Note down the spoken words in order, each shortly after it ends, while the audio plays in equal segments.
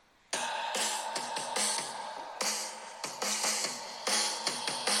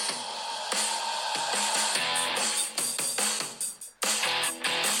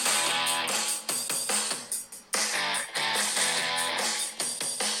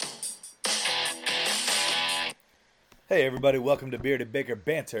Hey everybody, welcome to Bearded Baker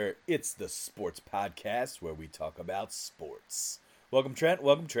Banter. It's the sports podcast where we talk about sports. Welcome Trent,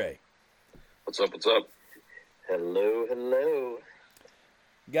 welcome Trey. What's up, what's up? Hello.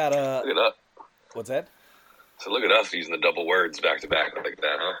 Got Look at us. What's that? So look at us using the double words back to back like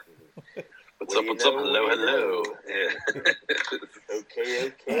that, huh? What's up, hello. Yeah.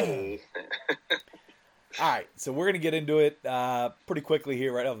 Okay. Alright, so we're going to get into it pretty quickly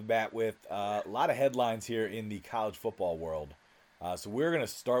here right off the bat with a lot of headlines here in the college football world. So we're going to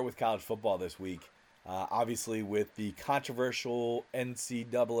start with college football this week, obviously with the controversial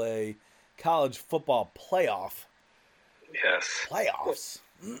NCAA college football playoff. Yes. Playoffs.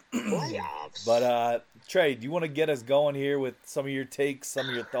 Playoffs. But Trey, do you want to get us going here with some of your takes, some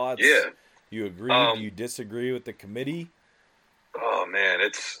of your thoughts? Yeah. You agree? Do you disagree with the committee? Oh, man,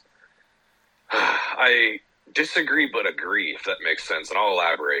 I disagree but agree, if that makes sense, and I'll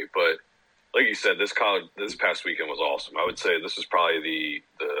elaborate. But like you said, this past weekend was awesome. I would say this is probably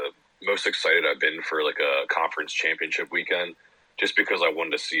the most excited I've been for like a conference championship weekend, just because I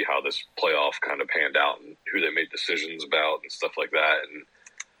wanted to see how this playoff kind of panned out and who they made decisions about and stuff like that. And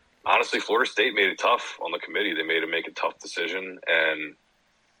honestly, Florida State made it tough on the committee. They made him make a tough decision. And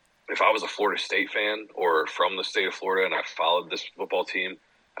if I was a Florida State fan or from the state of Florida and I followed this football team,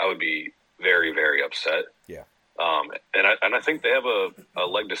 I would be very, very upset. Yeah. And I think they have a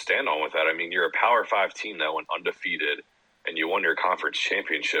leg to stand on with that. I mean, you're a Power 5 team that went undefeated and you won your conference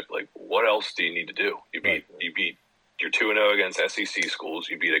championship. Like, what else do you need to do? You beat you're 2-0 against SEC schools.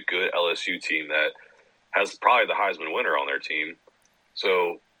 You beat a good LSU team that has probably the Heisman winner on their team.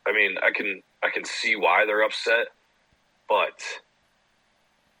 So, I mean, I can see why they're upset, but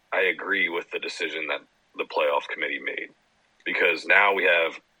I agree with the decision that the playoff committee made, because now we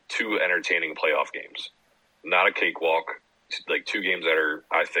have two entertaining playoff games, not a cakewalk, like two games that are,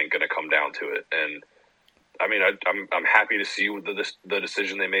 I think, going to come down to it. And I mean, I'm happy to see the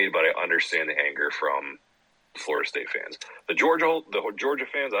decision they made, but I understand the anger from Florida State fans. The Georgia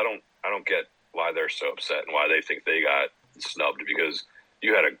fans, I don't get why they're so upset and why they think they got snubbed, because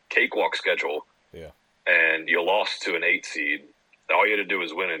you had a cakewalk schedule, yeah, and you lost to an 8 seed. All you had to do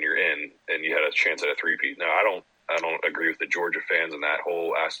was win and you're in, and you had a chance at a three-peat. Now, I don't agree with the Georgia fans in that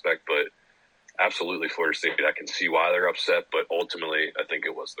whole aspect, but absolutely Florida State, I can see why they're upset, but ultimately I think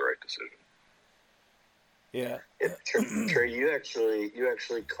it was the right decision. Yeah. Trey, you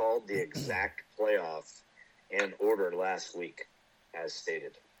actually called the exact playoff and order last week, as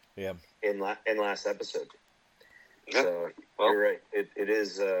stated. Yeah. In last episode. Yeah. So well, you're right. It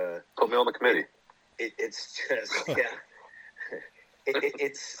is. Put me on the committee. It's just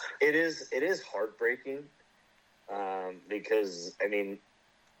it is heartbreaking. Because I mean,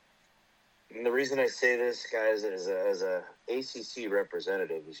 the reason I say this, guys, as a ACC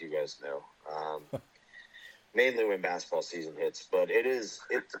representative, as you guys know, mainly when basketball season hits, but it's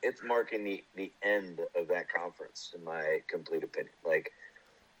marking the end of that conference, in my complete opinion. Like,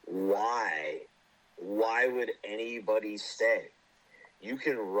 why would anybody stay? You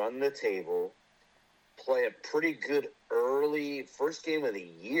can run the table, play a pretty good early first game of the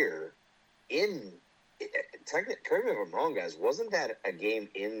year in. Correct me if I'm wrong, guys. Wasn't that a game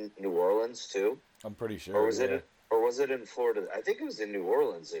in New Orleans too? I'm pretty sure. Or was it in Florida? I think it was in New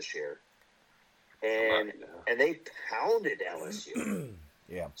Orleans this year. And they pounded LSU.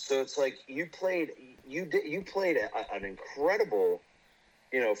 Yeah. So it's like you played an incredible,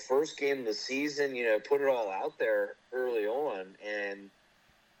 first game of the season. Put it all out there early on, and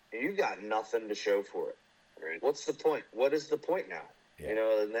you got nothing to show for it. Right. What's the point? What is the point now?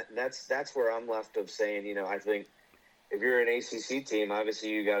 Yeah. And that's where I'm left of saying, I think if you're an ACC team, obviously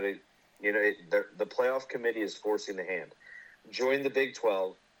you got to, the playoff committee is forcing the hand. Join the Big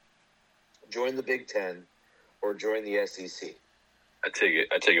 12, join the Big 10, or join the SEC. I take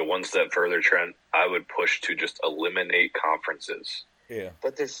it one step further, Trent. I would push to just eliminate conferences. Yeah.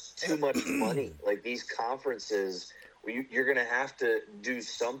 But there's too much money. Like, these conferences, you're going to have to do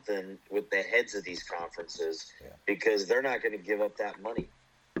something with the heads of these conferences, because they're not going to give up that money.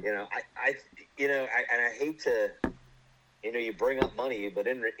 I hate to, you bring up money, but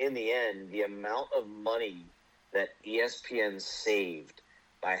in the end, the amount of money that ESPN saved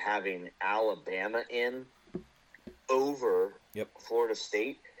by having Alabama in over Florida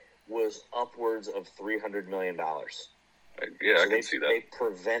State was upwards of $300 million. Yeah, so I can see that. They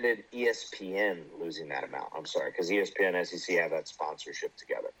prevented ESPN losing that amount. I'm sorry, because ESPN and SEC have that sponsorship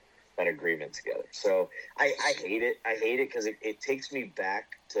together, that agreement together. So I hate it. I hate it because it takes me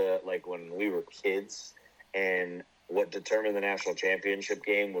back to, like, when we were kids, and what determined the national championship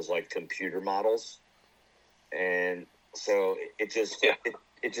game was, like, computer models. And so it just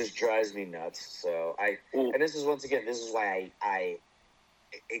it just drives me nuts. So and this is why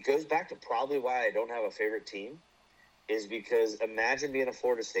it goes back to probably why I don't have a favorite team, is because imagine being a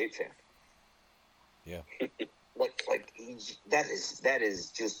Florida State fan. Yeah. Like that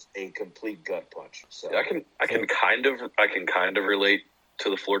is just a complete gut punch. So I can kind of relate to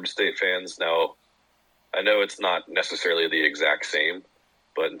the Florida State fans. Now, I know it's not necessarily the exact same,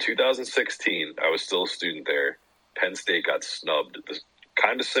 but in 2016, I was still a student there. Penn State got snubbed.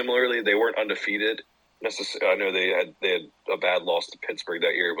 Kind of similarly, they weren't undefeated. I know they had a bad loss to Pittsburgh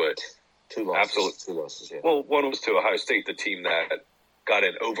that year, but two losses. Yeah. Well, one was to Ohio State, the team that got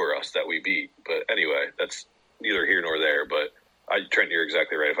in over us that we beat. But anyway, that's neither here nor there. But Trent, you're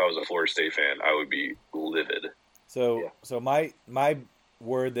exactly right. If I was a Florida State fan, I would be livid. So my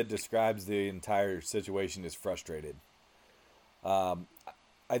word that describes the entire situation is frustrated.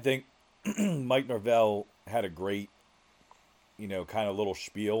 I think Mike Norvell had a great, kind of little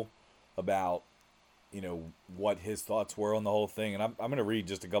spiel about, what his thoughts were on the whole thing. And I'm going to read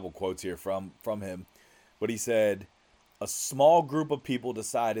just a couple quotes here from him. But he said, a small group of people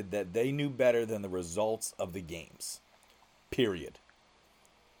decided that they knew better than the results of the games. Period.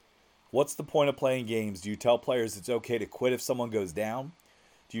 What's the point of playing games? Do you tell players it's okay to quit if someone goes down?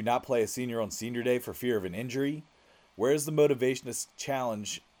 Do you not play a senior on senior day for fear of an injury? Where is the motivation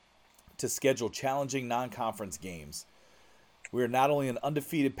to schedule challenging non-conference games? We are not only an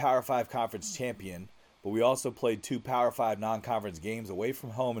undefeated Power 5 conference champion, but we also played 2 Power 5 non-conference games away from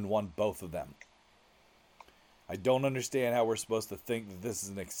home and won both of them. I don't understand how we're supposed to think that this is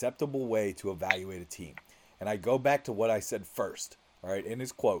an acceptable way to evaluate a team. And I go back to what I said first, all right, in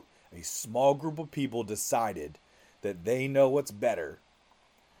his quote. A small group of people decided that they know what's better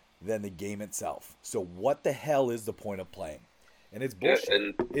than the game itself. So what the hell is the point of playing? And it's bullshit. Yeah,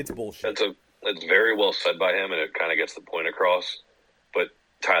 and it's bullshit. That's very well said by him, and it kind of gets the point across. But,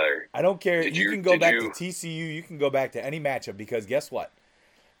 Tyler, I don't care. You can go back to TCU. You can go back to any matchup, because guess what?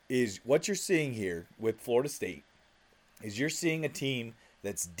 Is what you're seeing here with Florida State is you're seeing a team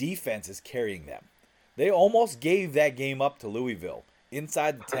that's defense is carrying them. They almost gave that game up to Louisville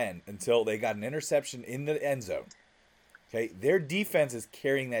inside the 10 until they got an interception in the end zone. Okay, their defense is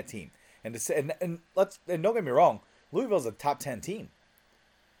carrying that team. And don't get me wrong, Louisville's a top 10 team.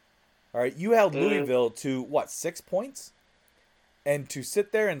 All right, you held Louisville to 6 points? And to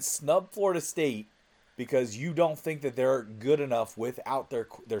sit there and snub Florida State because you don't think that they're good enough without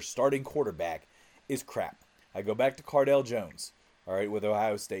their starting quarterback is crap. I go back to Cardale Jones, all right, with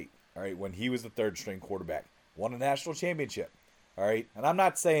Ohio State, all right, when he was the third string quarterback, won a national championship, all right. And I'm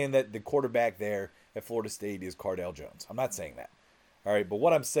not saying that the quarterback there at Florida State is Cardale Jones. I'm not saying that, all right. But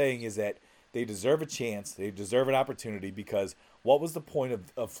what I'm saying is that they deserve a chance, they deserve an opportunity, because what was the point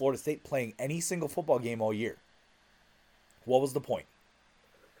of Florida State playing any single football game all year? What was the point?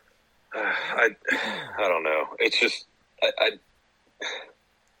 I don't know. It's just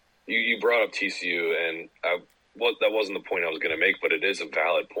you brought up TCU, and that wasn't the point I was going to make, but it is a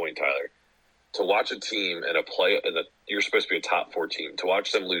valid point, Tyler. To watch a team and you're supposed to be a top 4 team, to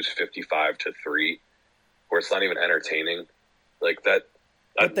watch them lose 55-3, where it's not even entertaining, like that.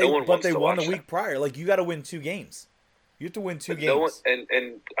 But they won a week prior. Like, you got to win 2 games. You have to win 2 games.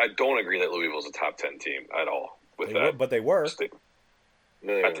 And I don't agree that Louisville's a top 10 team at all. But they were.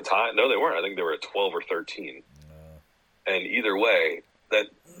 At the time, no, they weren't. I think they were at 12 or 13. And either way, I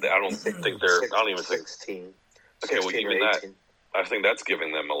don't even think 16. Okay, well, even that, I think that's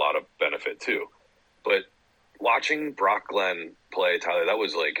giving them a lot of benefit too. But watching Brock Glenn play, Tyler, that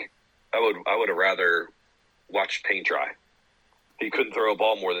was like, I would have rather watched paint dry. He couldn't throw a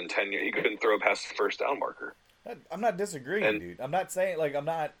ball more than 10 years. He couldn't throw past the first down marker. I'm not disagreeing, dude. I'm not saying, I'm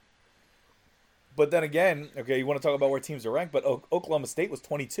not. But then again, okay, you want to talk about where teams are ranked, but Oklahoma State was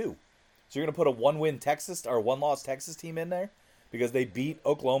 22. So you're going to put a one-win Texas or one-loss Texas team in there because they beat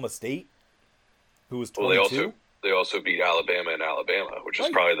Oklahoma State, who was 22? Well, they also beat Alabama, which is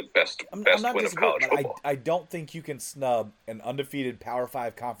probably the best win of college football. I don't think you can snub an undefeated Power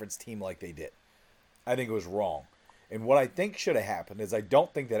 5 conference team like they did. I think it was wrong. And what I think should have happened is I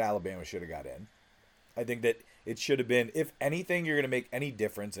don't think that Alabama should have got in. I think that it should have been, if anything, you're going to make any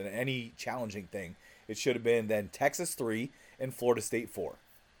difference in any challenging thing, it should have been then Texas 3 and Florida State 4.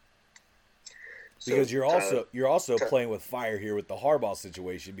 Because you're also playing with fire here with the Harbaugh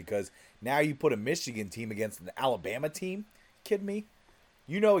situation, because now you put a Michigan team against an Alabama team. Kidding me?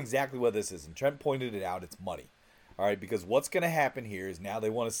 You know exactly what this is, and Trent pointed it out. It's money. All right, because what's going to happen here is now they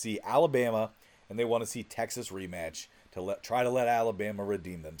want to see Alabama and they want to see Texas rematch to try to let Alabama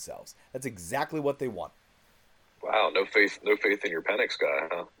redeem themselves. That's exactly what they want. Wow, no faith in your Penix guy,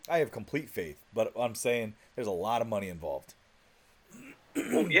 huh? I have complete faith, but I'm saying there's a lot of money involved.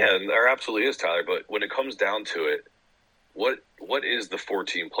 Well, yeah, there absolutely is, Tyler. But when it comes down to it, what is the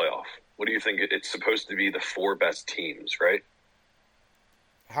 4-team playoff? What do you think? It's supposed to be the 4 best teams, right?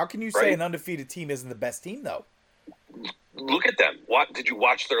 How can you say an undefeated team isn't the best team, though? Look at them. What did you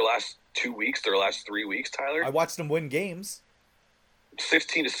watch their last 2 weeks? Their last 3 weeks, Tyler? I watched them win games.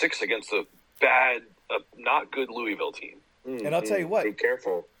 15-6 against a bad, not good Louisville team. And I'll tell you what. Be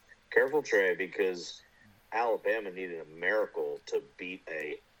careful, Trey, because Alabama needed a miracle to beat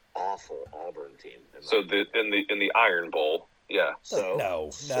a awful Auburn team. So in the Iron Bowl, yeah. No.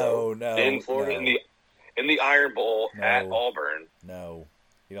 In the Iron Bowl at Auburn. No,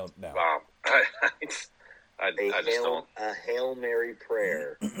 you don't know. I just don't. A Hail Mary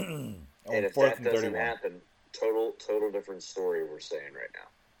prayer. And if that doesn't happen, total different story we're saying right now.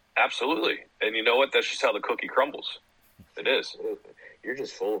 Absolutely. And you know what? That's just how the cookie crumbles. It is. You're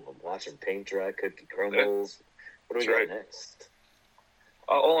just full of them. Watching paint dry, cookie crumbles. What do we got next?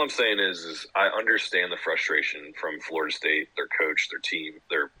 All I'm saying is I understand the frustration from Florida State, their coach, their team,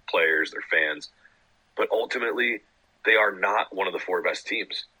 their players, their fans. But ultimately, they are not one of the 4 best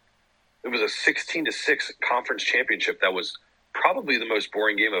teams. It was a 16-6 conference championship that was probably the most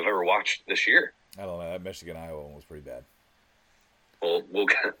boring game I've ever watched this year. I don't know. That Michigan-Iowa one was pretty bad. Well, we'll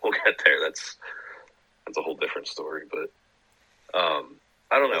get there. That's a whole different story. But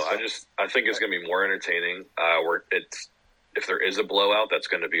I don't know. I think it's going to be more entertaining. If there is a blowout, that's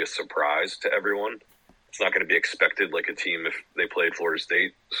going to be a surprise to everyone. It's not going to be expected like a team if they played Florida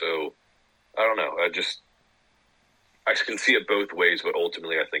State. So I don't know. I can see it both ways, but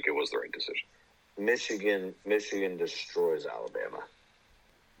ultimately I think it was the right decision. Michigan destroys Alabama.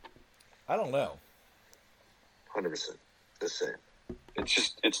 I don't know. 100%. Just saying.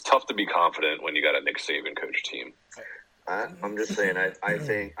 It's tough to be confident when you got a Nick Saban coach team. I'm just saying. I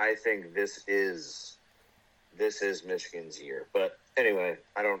think this is Michigan's year. But anyway,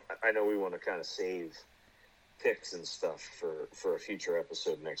 I know we want to kind of save picks and stuff for a future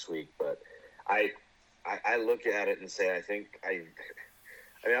episode next week. But I look at it and say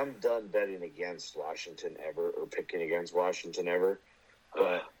I'm done betting against Washington ever or picking against Washington ever.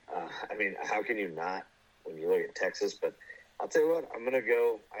 But how can you not when you look at Texas? But I'll tell you what, I'm gonna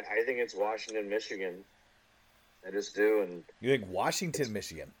go. I think it's Washington, Michigan. I just do. And you think Washington,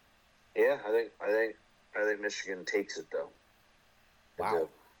 Michigan? Yeah, I think Michigan takes it though. Wow.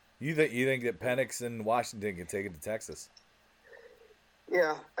 You think that Penix and Washington can take it to Texas?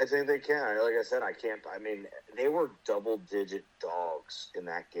 Yeah, I think they can. Like I said, they were double-digit dogs in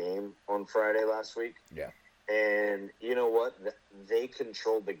that game on Friday last week. Yeah. And you know what? They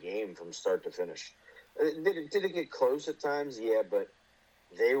controlled the game from start to finish. Did it get close at times? Yeah, but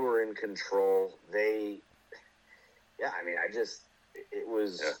they were in control. It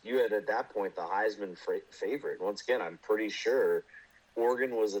was, you had at that point the Heisman favorite. Once again, I'm pretty sure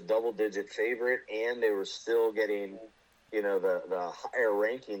Oregon was a double-digit favorite, and they were still getting – the higher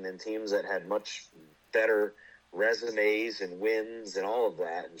ranking than teams that had much better resumes and wins and all of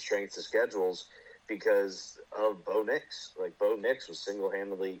that and strengths of schedules because of Bo Nix. Like, Bo Nix was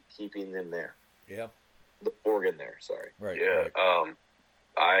single-handedly keeping them there. Yeah. Oregon there, sorry. Right. Yeah.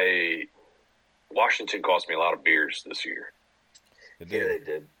 Right. Washington cost me a lot of beers this year. It did. Yeah, they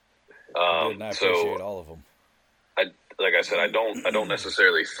did. And I appreciate all of them. Like I said, I don't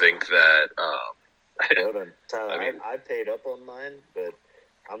necessarily think that Hold on, Tyler. I paid up on mine, but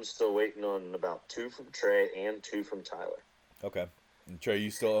I'm still waiting on about 2 from Trey and 2 from Tyler. Okay. And Trey, you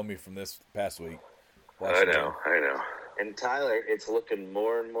still owe me from this past week. I know. And Tyler, it's looking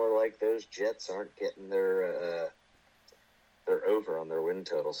more and more like those Jets aren't getting their over on their win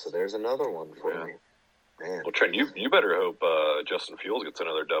total. So there's another one for me. Man. Well, Trent, you better hope Justin Fields gets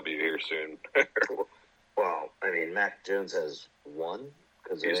another W here soon. Well, Mac Jones has 1.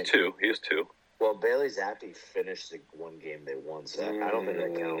 He has 2. Well, Bailey Zappi finished the one game they won, so I don't think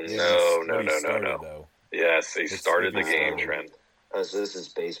that counts. No. Yes, he started the game, Trent. Oh, so this is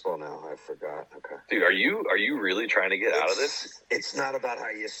baseball now. I forgot. Okay. Dude, are you really trying to get out of this? It's not about how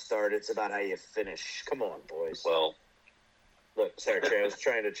you start. It's about how you finish. Come on, boys. Well, look, sorry, Trey. I was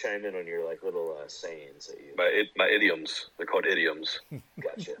trying to chime in on your little sayings that you. My idioms. They're called idioms.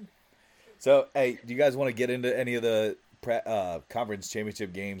 Gotcha. So, hey, do you guys want to get into any of the conference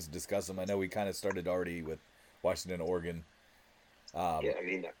championship games and discuss them? I know we kind of started already with Washington, Oregon.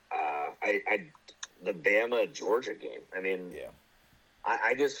 The Bama Georgia game. Yeah.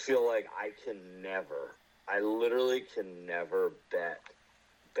 I just feel like I literally can never bet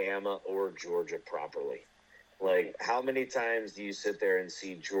Bama or Georgia properly. Like, how many times do you sit there and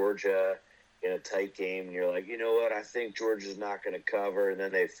see Georgia in a tight game and you're like, you know what, I think Georgia's not going to cover, and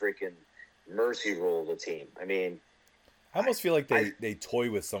then they freaking mercy roll the team. I almost feel like they toy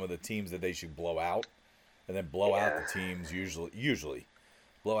with some of the teams that they should blow out, and then blow out the teams usually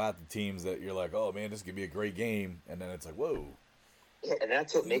blow out the teams that you're like, oh man, this could be a great game, and then it's like, whoa. Yeah, and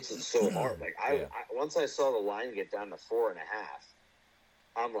that's what makes it so hard. Like I once I saw the line get down to 4.5,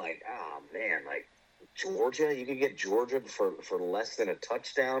 I'm like, oh man, like Georgia, you could get Georgia for less than a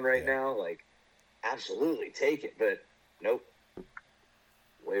touchdown right now. Like, absolutely take it, but nope,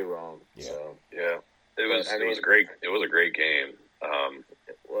 way wrong. Yeah. So yeah, it was great. It was a great game.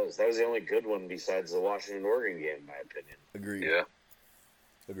 That was the only good one besides the Washington-Oregon game, in my opinion. Agreed. Yeah,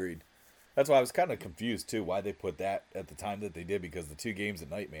 agreed. That's why I was kind of confused too. Why they put that at the time that they did, because the two games at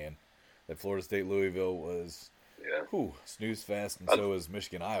night, man, that Florida State Louisville was, snooze fest, and so was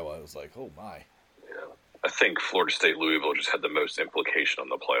Michigan Iowa. It was like, oh my. Yeah, I think Florida State Louisville just had the most implication on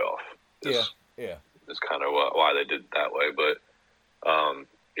the playoff. Yeah. Is kind of why they did it that way. But I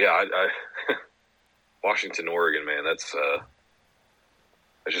Washington, Oregon, man, that's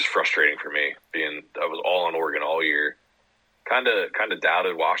just frustrating for me. I was all on Oregon all year. Kind of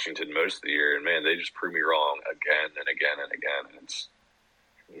doubted Washington most of the year, and man, they just proved me wrong again and again and again. And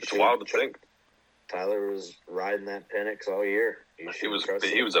it's wild to think. Tyler was riding that Penix all year. He was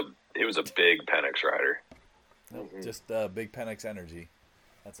a big Penix rider. Mm-hmm. Just big Penix energy.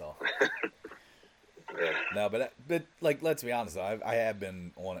 That's all. No, but like, let's be honest. I have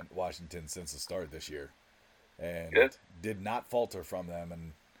been on Washington since the start this year, and did not falter from them.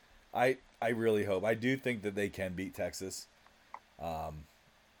 And I really hope. I do think that they can beat Texas. I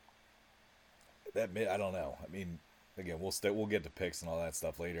don't know. I mean, again, we'll get to picks and all that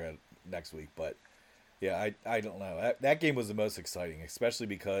stuff later next week. But yeah, I don't know. That game was the most exciting, especially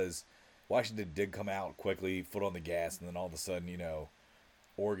because Washington did come out quickly, foot on the gas, and then all of a sudden,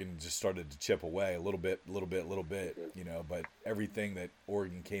 Oregon just started to chip away a little bit, but everything that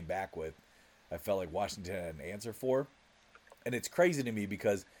Oregon came back with, I felt like Washington had an answer for. And it's crazy to me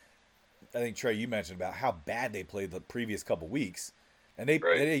because I think, Trey, you mentioned about how bad they played the previous couple weeks, and they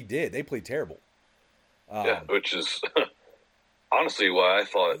did. They played terrible. Which is honestly why I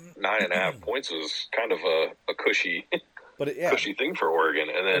thought 9.5 points was kind of a cushy cushy thing for Oregon.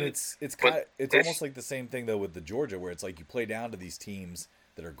 And then it's almost like the same thing though with the Georgia, where it's like you play down to these teams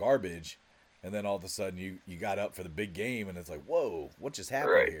that are garbage, and then all of a sudden you got up for the big game, and it's like, whoa, what just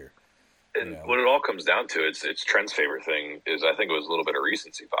happened here? And what it all comes down to, it's Trent's favorite thing is I think it was a little bit of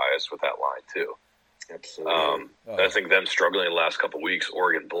recency bias with that line too. Absolutely. I think them struggling the last couple of weeks,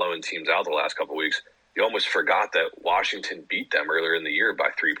 Oregon blowing teams out the last couple of weeks. You almost forgot that Washington beat them earlier in the year by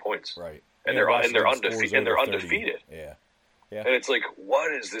 3 points. Right. And they're undefeated. And they're undefeated. Yeah. And it's like,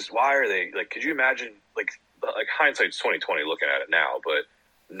 what is this? Why are they like? Could you imagine like hindsight's 20/20 looking at it now, but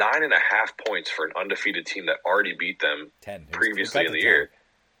 9.5 points for an undefeated team that already beat them 10 previously in the year.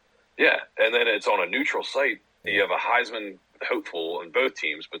 Yeah, and then it's on a neutral site. Yeah. You have a Heisman hopeful in both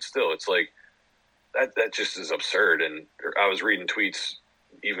teams, but still, it's like that just is absurd. And I was reading tweets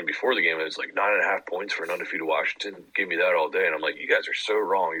even before the game, and it's like 9.5 points for an undefeated Washington. Give me that all day, and I'm like, you guys are so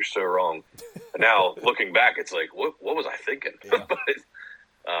wrong. You're so wrong. And now looking back, it's like, what was I thinking? Yeah. But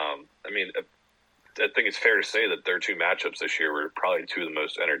I mean, I think it's fair to say that their two matchups this year were probably two of the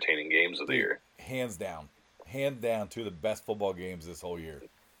most entertaining games of the year. Hands down, two of the best football games this whole year.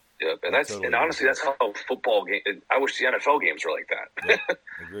 Yeah, and honestly, that's how football game. I wish the NFL games were like that. Yeah,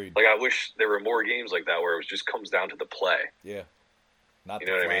 agreed. Like I wish there were more games like that where it just comes down to the play. Yeah, not you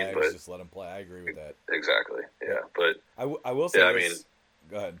the know flags, what I mean? But just let them play. I agree with that. Exactly. Yeah, but I will say. Yeah, this.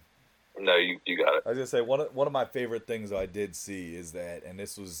 Go ahead. No, you got it. I was gonna say one of my favorite things I did see is that, and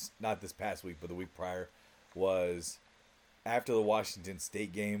this was not this past week, but the week prior, was after the Washington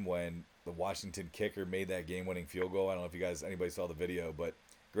State game when the Washington kicker made that game-winning field goal. I don't know if anybody saw the video, but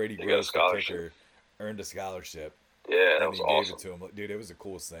Grady Gross, the kicker, earned a scholarship. Yeah, that and was he awesome. gave it to him. Dude, it was the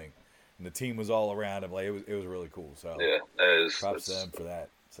coolest thing, and the team was all around him. Like it was really cool. So yeah, props to them for that.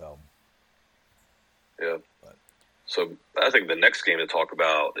 So yeah. So I think the next game to talk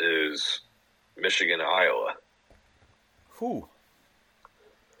about is Michigan, Iowa. Whew.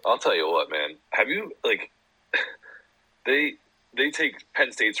 I'll tell you what, man. Have you they take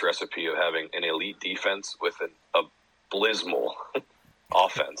Penn State's recipe of having an elite defense with an abysmal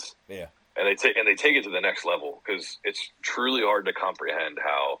offense. Yeah. And they take it to the next level because it's truly hard to comprehend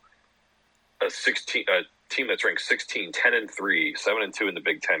how a team that's ranked 16, 10-3, 7-2 in the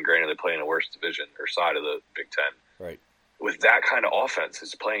Big Ten, granted they play in a worse division or side of the Big Ten. Right. With that kind of offense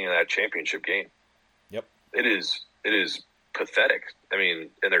is playing in that championship game. Yep. It is pathetic. I mean,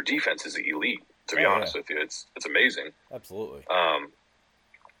 and their defense is elite, to be honest with you. It's amazing. Absolutely.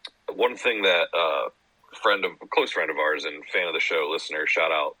 One thing that a close friend of ours and fan of the show, listener,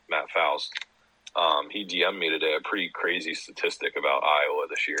 shout out Matt Faust, He DM'd me today a pretty crazy statistic about Iowa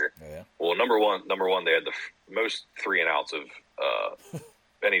this year. Yeah. Well, number one, they had the most 3-and-outs of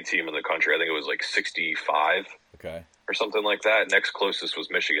any team in the country. I think it was like 65 or something like that. Next closest was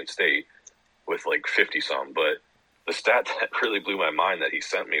Michigan State with like 50-some. But the stat that really blew my mind that he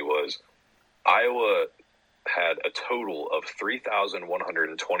sent me was Iowa had a total of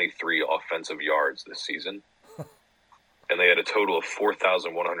 3,123 offensive yards this season. And they had a total of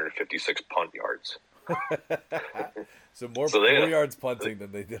 4,156 punt yards. So more yards punting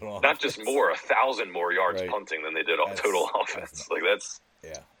than they did on offense. Not just more, 1,000 more yards punting than they did on total offense.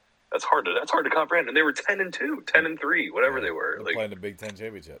 That's hard to comprehend. And they were 10-2, 10-3, whatever they were. They're playing the Big Ten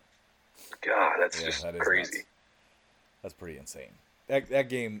championship. God, that's just crazy. Nuts. That's pretty insane. That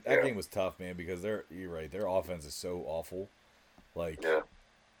game was tough, man, because you're right. Their offense is so awful. I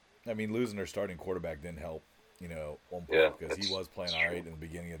mean, losing their starting quarterback didn't help. One point because he was playing all right in the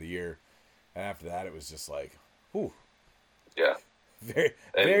beginning of the year, and after that it was just like, whew. Yeah. Very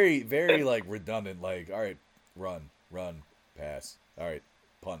like redundant. Like, all right, run, pass. All right,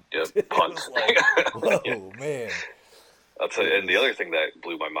 punt. Yeah, punt. Whoa, man. I'll tell you. And the other thing that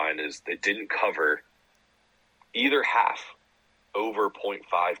blew my mind is they didn't cover either half over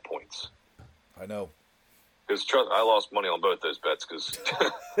 0.5 points. I know. Because I lost money on both those bets because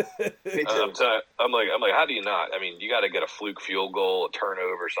I'm like, how do you not? I mean, you got to get a fluke field goal, a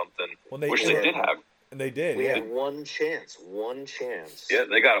turnover, something, which they did have. And they did. We had one chance. Yeah,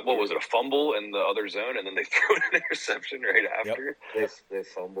 they got, what was it, a fumble in the other zone, and then they threw an interception right after? Yep. They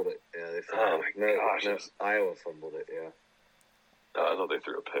fumbled it. Yeah, they fumbled it. No, Iowa fumbled it, yeah. I thought they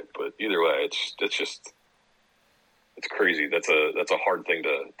threw a pick, but either way, it's just... It's crazy. That's a hard thing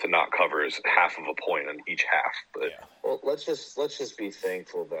to not cover is half of a point in each half. But well, let's just be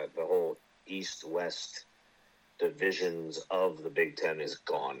thankful that the whole East-West divisions of the Big Ten is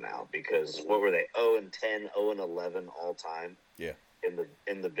gone now, because what were they, 0-10, 0-11 all time? Yeah. In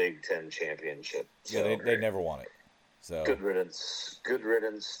the Big Ten championship. So, yeah, they never won it. So good riddance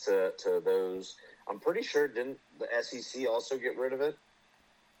to those. I'm pretty sure didn't the SEC also get rid of it?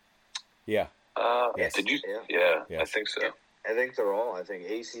 Yeah. Yes. Did you? Yeah, I think so. I think they're all. I think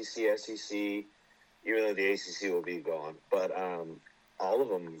ACC, SEC, even though the ACC will be gone, but all of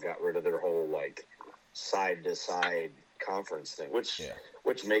them got rid of their whole like side to side conference thing, which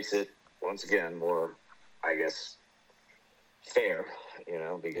makes it once again more, I guess, fair.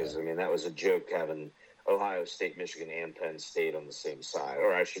 Because I mean that was a joke having Ohio State, Michigan, and Penn State on the same side,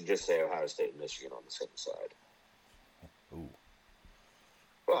 or I should just say Ohio State and Michigan on the same side. Ooh.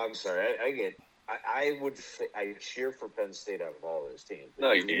 Well, I'm sorry. I cheer for Penn State out of all those teams.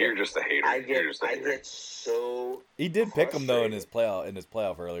 No, you're just a hater. I get so. He did pick them though in his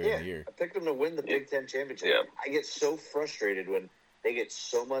playoff earlier in the year. I picked them to win the Big Ten championship. Yeah. I get so frustrated when they get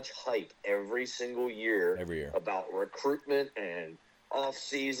so much hype every single year. About recruitment and off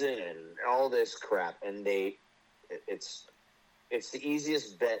season and all this crap, and it's the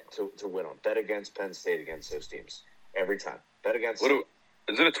easiest bet to win on. Bet against Penn State against those teams every time. Bet against.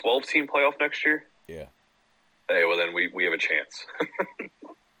 Is it a 12-team playoff next year? Yeah. Hey, well then we have a chance.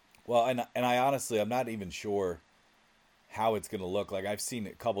 Well, and I honestly, I'm not even sure how it's going to look. Like, I've seen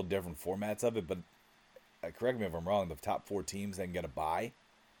a couple different formats of it, but correct me if I'm wrong, the top 4 teams then get a bye.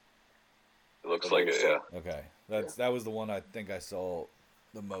 It looks like it, yeah. Okay. That was the one I think I saw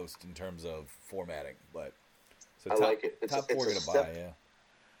the most in terms of formatting. But I like it. Top 4 get a bye, yeah.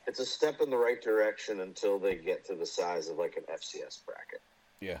 It's a step in the right direction until they get to the size of like an FCS bracket.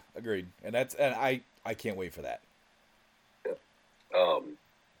 Yeah, agreed. And I can't wait for that. Yeah. How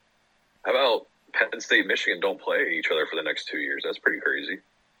about Penn State, Michigan don't play each other for the next 2 years? That's pretty crazy.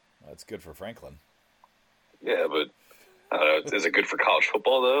 That's good for Franklin. Yeah, but is it good for college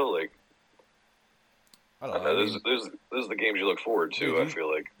football though? Like, I don't know. Those are the games you look forward to. Dude, I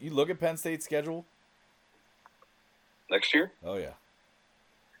feel like you look at Penn State's schedule next year. Oh yeah.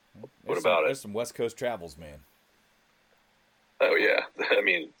 What about it? There's some West Coast travels, man. Oh yeah, I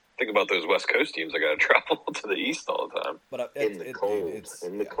mean, think about those West Coast teams that got to travel to the East all the time. But in the cold.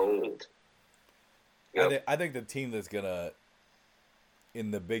 Yep. I think the team that's gonna in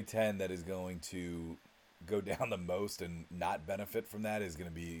the Big Ten that is going to go down the most and not benefit from that is going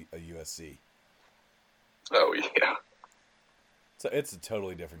to be a USC. Oh yeah. So it's a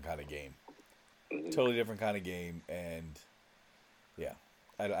totally different kind of game. Mm-hmm. Totally different kind of game, and yeah,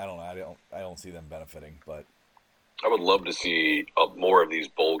 I don't know. I don't see them benefiting, but I would love to see more of these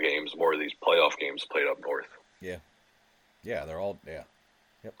bowl games, more of these playoff games played up north. Yeah, they're all Yep.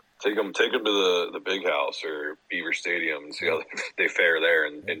 Take them to the Big House or Beaver Stadium and see how they fare there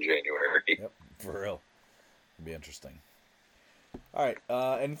in January. Yep, for real. It'd be interesting. All right.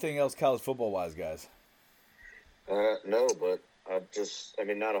 Anything else college football wise, guys? No, but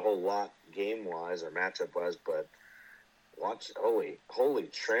not a whole lot game wise or matchup wise, but holy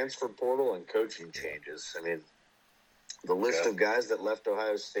transfer portal and coaching changes. I mean, the list of guys that left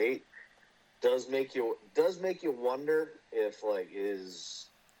Ohio State does make you wonder if is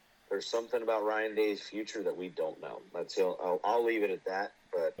there's something about Ryan Day's future that we don't know. I'll leave it at that.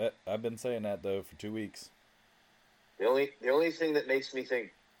 But I've been saying that though for 2 weeks. The only thing that makes me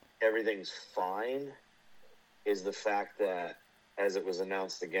think everything's fine is the fact that, as it was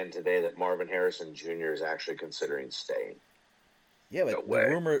announced again today, that Marvin Harrison Jr. is actually considering staying. Yeah, but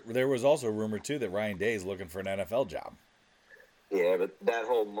there was also a rumor too that Ryan Day is looking for an NFL job. Yeah, but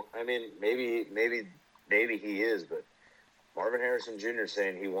maybe he is, but Marvin Harrison Jr.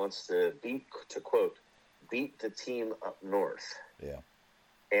 saying he wants to beat the team up north. Yeah.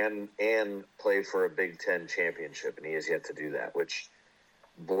 And play for a Big Ten championship, and he has yet to do that, which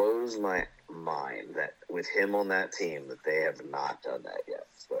blows my mind that with him on that team that they have not done that yet.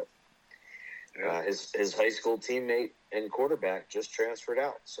 But his high school teammate and quarterback just transferred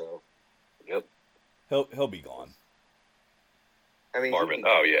out, so he'll be gone. I mean, Marvin.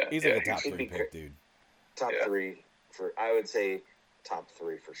 He's like a top 3 pick, dude. Top 3 I would say top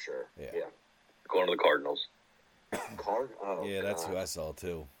 3 for sure. Yeah. Going to the Cardinals. Oh, yeah, that's who I saw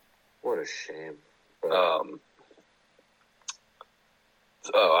too. What a shame. But,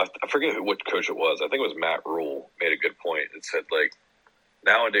 I forget what coach it was. I think it was Matt Rule made a good point. It said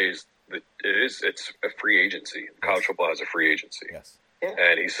nowadays it's a free agency. College football has a free agency. Yes. Yeah,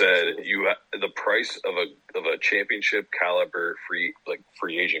 and he said the price of a championship caliber free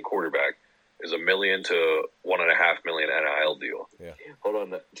agent quarterback is $1 million to $1.5 million NIL deal. Yeah.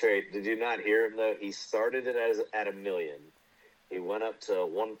 Hold on, Trey. Did you not hear him though? He started it at $1 million. He went up to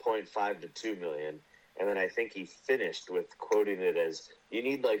 1.5 to 2 million, and then I think he finished with quoting it as you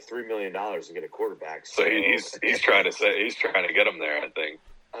need $3 million to get a quarterback. So he's trying to get him there. I think.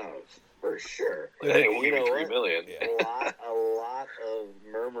 Oh, for sure. Hey, we'll give you $3 million. Yeah. A lot of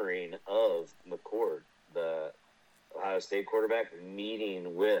murmuring of McCord, the Ohio State quarterback,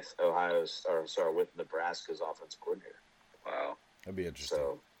 meeting with Nebraska's offensive coordinator. Wow, that'd be interesting.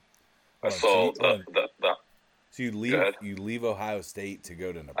 So I saw So you leave Ohio State to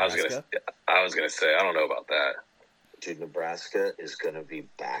go to Nebraska? I was gonna say I don't know about that. Dude, Nebraska is gonna be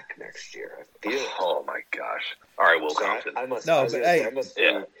back next year. I feel. Oh my gosh! All right, Will Compton. I must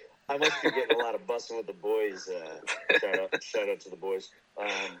be getting a lot of busting with the boys. Shout out to the boys.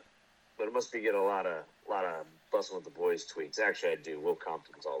 But it must be getting a lot of busting with the boys tweets. Actually, I do. Will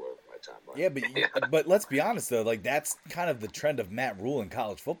Compton's all over my timeline. Yeah, but let's be honest though. That's kind of the trend of Matt Rule in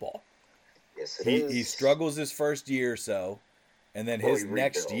college football. Yes, it is. He struggles his first year or so, and then his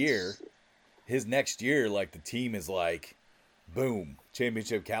next year, the team is boom,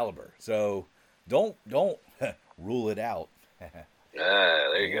 championship caliber. So don't rule it out.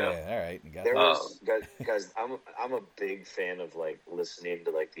 There you go. Yeah, all right. Guys, I'm a big fan of listening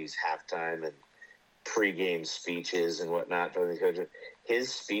to these halftime and pregame speeches and whatnot from the coach.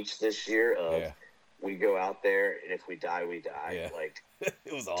 His speech this year of we go out there and if we die, we die. Yeah.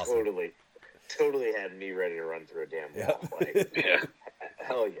 It was awesome. Totally had me ready to run through a damn wall.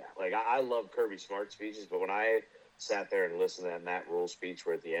 Hell yeah. I love Kirby Smart's speeches, but when I sat there and listened to that Matt Rule speech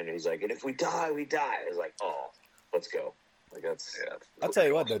where at the end he's like, and if we die, we die. I was like, oh, let's go. I'll tell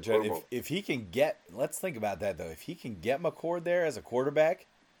you what though, Trent, if he can get, let's think about that though. If he can get McCord there as a quarterback,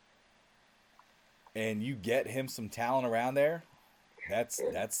 and you get him some talent around there, that's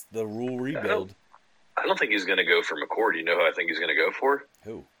the Rule rebuild. I don't think he's going to go for McCord. You know who I think he's going to go for?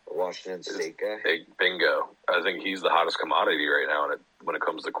 Who? The Washington State guy. Hey, bingo. I think he's the hottest commodity right now when it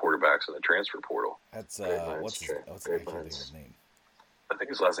comes to quarterbacks in the transfer portal. That's what's I can't think of his name. I think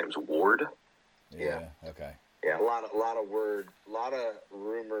his last name's Ward. Yeah. Okay. Yeah, a lot of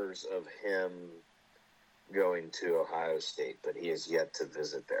rumors of him going to Ohio State, but he has yet to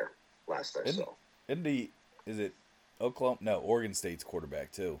visit there. Last I saw. Is it Oklahoma? No, Oregon State's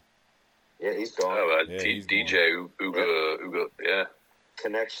quarterback too. Yeah, he's gone. He's DJ Uga. Yeah.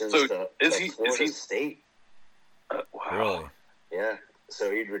 Connections so to Florida State. Wow. Really? Yeah.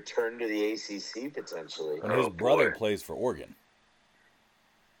 So he'd return to the ACC potentially. And his brother plays for Oregon.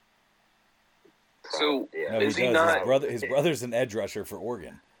 So yeah. No, is he not? His brother's an edge rusher for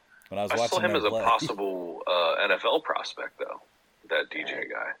Oregon. When I was watching saw him as play. A possible NFL prospect, though. That DJ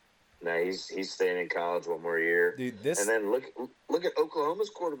guy. No, he's staying in college one more year. Dude, and then look at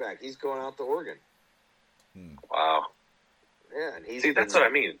Oklahoma's quarterback. He's going out to Oregon. Wow. Yeah, and that's what I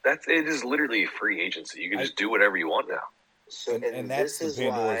mean. It is literally a free agency. You can just do whatever you want now. So, and that's the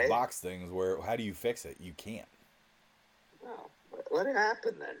Pandora's box thing. Is where how do you fix it? You can't. No, Let it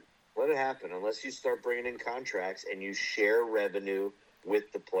happen then. Let it happen. Unless you start bringing in contracts and you share revenue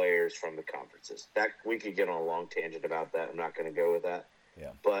with the players from the conferences. That we could get on a long tangent about that. I'm not going to go with that.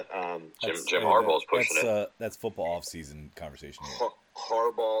 Yeah. But Jim Harbaugh's pushing it. That's football off-season conversation.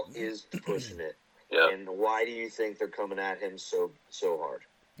 Harbaugh is pushing it. Yeah. And why do you think they're coming at him so hard?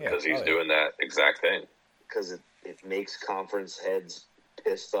 Because he's doing that exact thing. Because it makes conference heads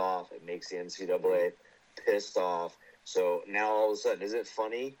pissed off. It makes the NCAA pissed off. So now all of a sudden, isn't it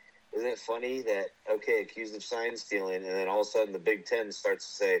funny that, okay, accused of sign stealing, and then all of a sudden the Big Ten starts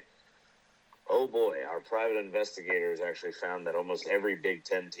to say, oh boy, our private investigators actually found that almost every Big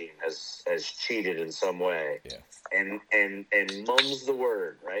Ten team has cheated in some way. Yeah. And mum's the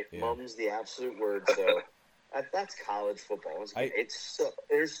word, right? Yeah. Mum's the absolute word. So that's college football.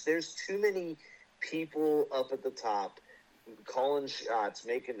 There's too many people up at the top calling shots,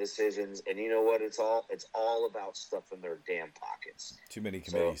 making decisions, and you know what? It's all about stuff in their damn pockets. Too many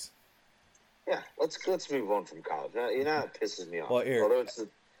committees. So, yeah, let's move on from college. Now, you know, it pisses me off. Well, here, although it's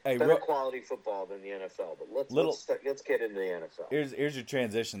better quality football than the NFL, but let's get into the NFL. Here's your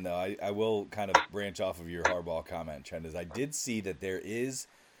transition, though. I will kind of branch off of your Harbaugh comment, Trent. Is I did see that there is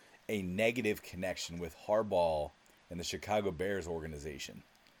a negative connection with Harbaugh and the Chicago Bears organization,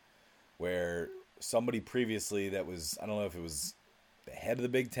 where somebody previously that was, I don't know if it was the head of the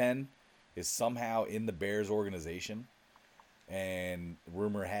Big Ten, is somehow in the Bears organization, and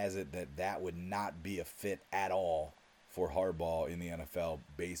rumor has it that would not be a fit at all for Harbaugh in the NFL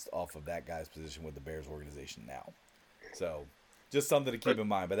based off of that guy's position with the Bears organization now. So just something to keep in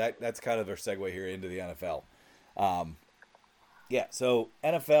mind, but that's kind of our segue here into the NFL. So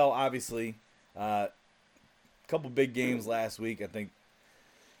NFL, obviously, a couple big games last week. I think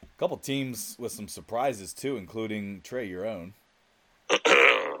a couple teams with some surprises, too, including, Trey, your own.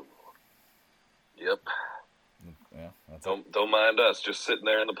 Yep. Yeah, don't mind us, just sitting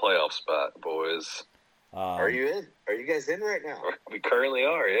there in the playoff spot, boys. Are you in? Are you guys in right now? We currently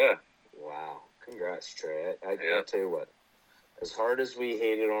are, yeah. Wow. Congrats, Trey. I'll tell you what. As hard as we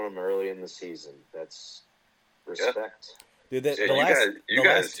hated on him early in the season, that's respect. Dude, you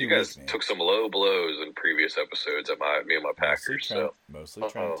guys took some low blows in previous episodes at me and my Packers. Mostly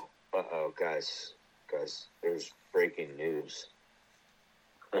Trent. Uh-oh, guys, there's breaking news.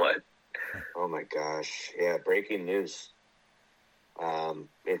 What? Oh my gosh. Yeah, breaking news.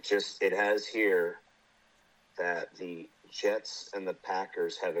 It has here that the Jets and the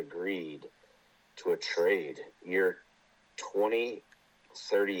Packers have agreed to a trade. Year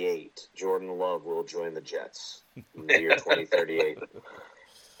 2038, Jordan Love will join the Jets in the year 2038.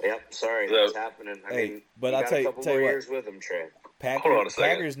 Yep, sorry, it's happening. But I'll tell you what. Years with him, Trey.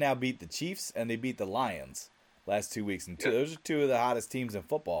 Packers now beat the Chiefs and they beat the Lions last 2 weeks, and those are two of the hottest teams in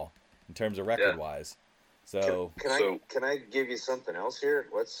football in terms of record-wise. So can I give you something else here?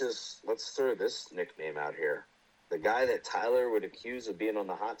 Let's throw this nickname out here. The guy that Tyler would accuse of being on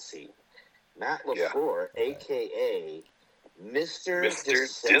the hot seat, Matt LaFleur, a.k.a. Mr.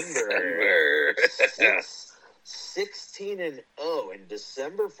 December. 16-0, and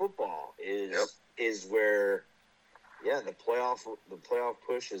December football is where, the playoff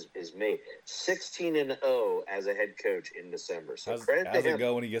push is made. 16-0 as a head coach in December. So how's it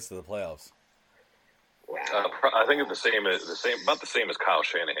go when he gets to the playoffs? Wow. I think it's about the same as Kyle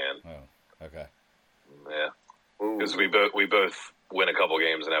Shanahan. Oh, okay. Yeah, because we both win a couple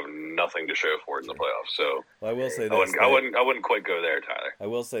games and have nothing to show for it in the playoffs. So I will say this. I wouldn't quite go there, Tyler. I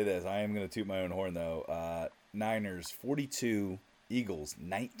will say this. I am going to toot my own horn though. Niners 42, Eagles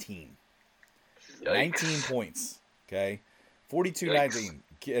 19. Yikes. 19 points. Okay, 42-19.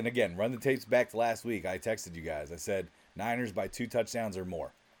 And again, run the tapes back to last week. I texted you guys. I said Niners by 2 touchdowns or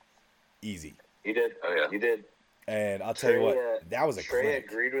more. Easy. You did. Oh, yeah. You did. And I'll tell you what, that was a Trey clinic.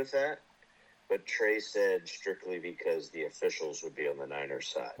 agreed with that, but Trey said strictly because the officials would be on the Niners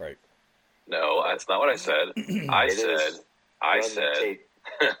side. Right. No, that's not what I said. I said.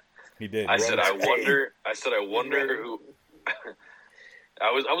 He did. I said I wonder who.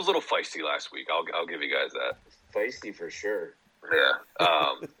 I was a little feisty last week. I'll give you guys that. Feisty for sure. Yeah.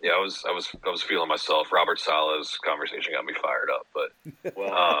 I was feeling myself. Robert Saleh's conversation got me fired up, but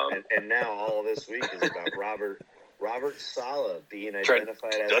and now all this week is about Robert Saleh being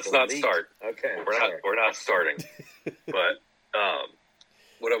identified as let's the not lead. Start. Okay. We're not starting. But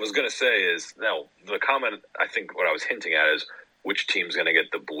what I was going to say is, now the comment, I think what I was hinting at is which team's going to get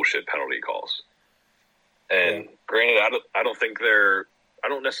the bullshit penalty calls. And granted, I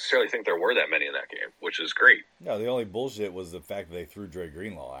don't necessarily think there were that many in that game, which is great. No, the only bullshit was the fact that they threw Dre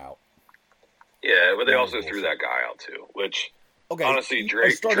Greenlaw out. Yeah, but they also threw that guy out too, which honestly,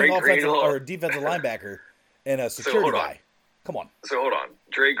 Dre Greenlaw or defensive linebacker and a security guy. Come on. So hold on.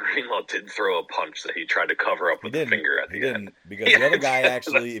 Dre Greenlaw did throw a punch that he tried to cover up with the finger at the end. He didn't, because the other guy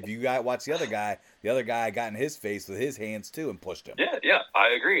actually, if you watch the other guy got in his face with his hands too and pushed him. Yeah, I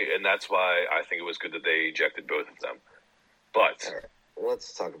agree. And that's why I think it was good that they ejected both of them. But all right,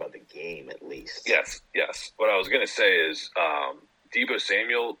 let's talk about the game at least. Yes. What I was going to say is Deebo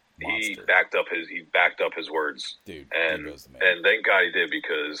Samuel, Monster. he backed up his words. Dude, and Deebo's the man. And thank God he did,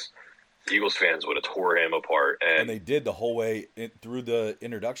 because Eagles fans would have tore him apart, and they did the whole way through the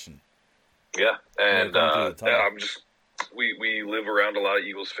introduction. Yeah, and we live around a lot of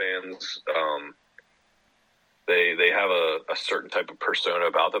Eagles fans. They have a certain type of persona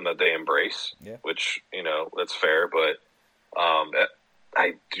about them that they embrace, which that's fair. But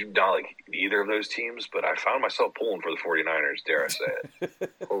I do not like either of those teams. But I found myself pulling for the 49ers. Dare I say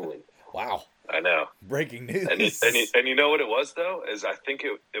it? Holy wow! I know. Breaking news. And you know what it was, though? Is I think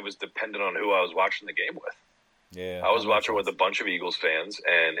it was dependent on who I was watching the game with. Yeah. I was watching with a bunch of Eagles fans,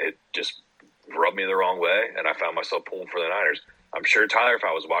 and it just rubbed me the wrong way, and I found myself pulling for the Niners. I'm sure, Tyler, if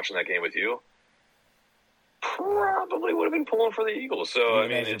I was watching that game with you, probably would have been pulling for the Eagles. So,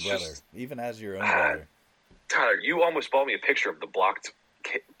 even it's just... Even as your own brother. Tyler, you almost bought me a picture of the blocked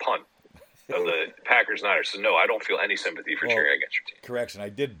punt of the Packers-Niners. So, no, I don't feel any sympathy for cheering against your team. Correction, I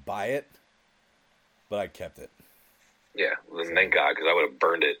did buy it, but I kept it. Yeah, well, thank God, because I would have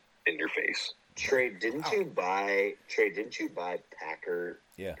burned it in your face. Trey, didn't you buy Packer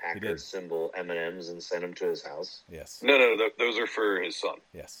symbol M&Ms and send them to his house? Yes. No, those are for his son.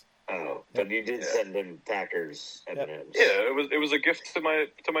 Yes. Oh, but you did send him Packers M&Ms. Yeah, it was a gift to my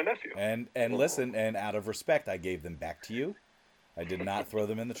nephew. And listen, and out of respect, I gave them back to you. I did not throw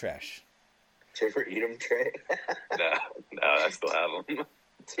them in the trash. Did you ever eat them, Trey? No, I still have them.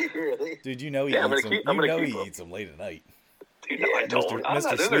 Do you really? Dude, you know he eats them. He eats them late at night. Dude, no, I don't.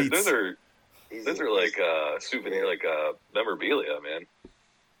 Mr. Those are like souvenir, like memorabilia, man.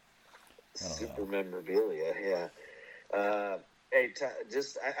 Super memorabilia, yeah. Hey,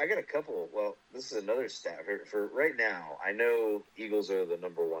 I got a couple. Well, this is another stat for right now. I know Eagles are the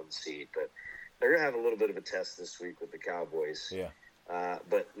number 1 seed, but they're gonna have a little bit of a test this week with the Cowboys. Yeah.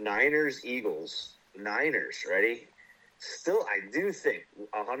 But Niners, ready? Still, I do think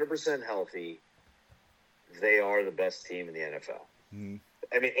 100% healthy, they are the best team in the NFL. Mm-hmm.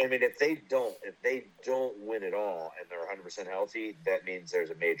 I mean, if they don't win it all and they're 100% healthy, that means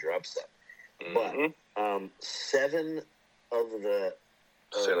there's a major upset. Mm-hmm. But 7 of the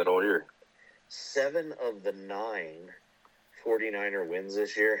say that all year. 7 of the 9 49er wins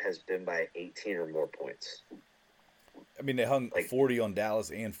this year has been by 18 or more points. I mean, they hung 40 on Dallas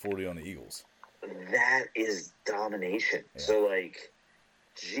and 40 on the Eagles. That is domination. Yeah. So,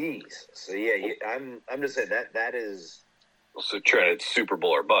 geez. So, yeah, I'm just saying that is... So, Trent, it's Super Bowl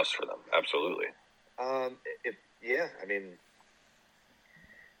or bust for them. Absolutely. I mean,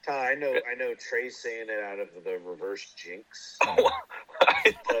 Ty, I know Trey's saying it out of the reverse jinx.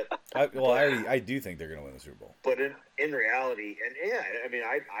 I do think they're going to win the Super Bowl. But in reality, I mean,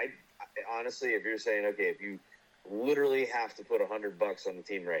 I honestly, if you're saying, okay, if you literally have to put $100 on the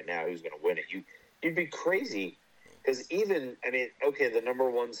team right now, who's going to win it? You'd be crazy, because the number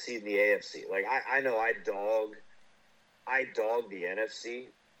 1 seed in the AFC. I know I dog the NFC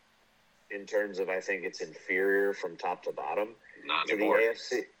in terms of, I think it's inferior from top to bottom. Not to anymore. The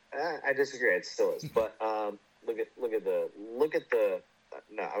AFC. I disagree. It still is. But look at the.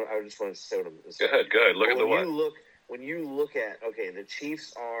 No, I just want to say what I'm saying. Go ahead. Look at the what? When you look at, the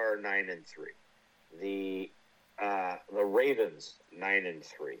Chiefs are 9-3, the Ravens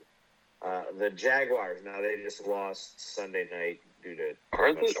 9-3, the Jaguars. Now they just lost Sunday night due to.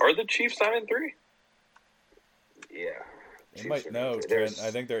 Are the Chiefs 9-3? Yeah. They might know, Trent.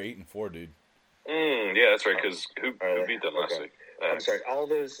 I think they're 8-4, dude. Yeah, that's right. Because who beat them last week? I'm sorry. All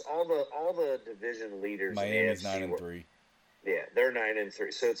the division leaders. Miami's 9-3. Yeah, they're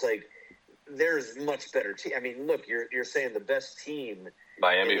 9-3. So it's there's much better team. I mean, look, you're saying the best team.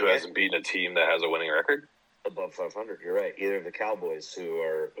 Miami, who hasn't beaten a team that has a winning record above 500. You're right. Either the Cowboys, who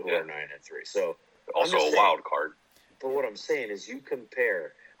are 9-3. So also a wild card. But what I'm saying is, you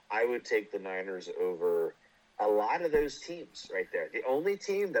compare. I would take the Niners over a lot of those teams right there. The only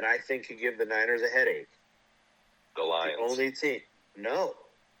team that I think could give the Niners a headache. The Lions. The only team. No.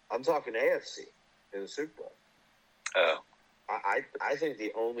 I'm talking AFC in the Super Bowl. Oh. I think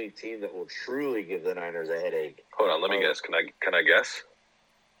the only team that will truly give the Niners a headache. Hold on, let me guess. Can I guess?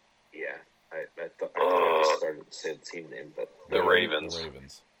 Yeah. I thought I started to say the team name, but the Ravens. The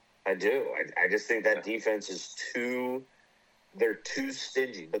Ravens. I do. I just think that defense is too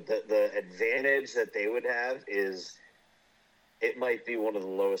stingy. But the advantage that they would have is it might be one of the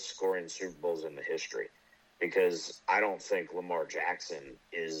lowest scoring Super Bowls in the history. because I don't think Lamar Jackson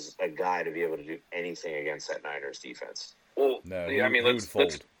is a guy to be able to do anything against that Niners defense. Well, No, yeah, I mean, let's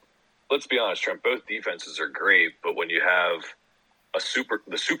be honest, Trent. Both defenses are great, but when you have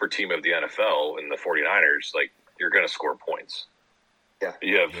the super team of the NFL and the 49ers, like, you're going to score points. Yeah.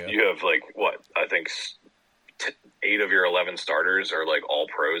 You have like, what, I think 8 of your 11 starters are like all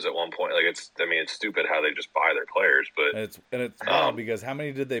pros at one point. Like, it's stupid how they just buy their players, but and it's wild because how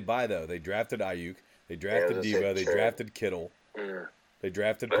many did they buy though? They drafted Ayuk, they drafted Devo, they drafted Kittle, they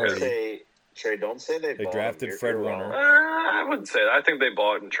drafted Purdy. Trey, don't say they drafted Fred Warner. I wouldn't say that. I think they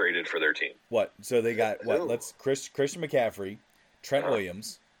bought and traded for their team. What? So they got what? Christian McCaffrey, Trent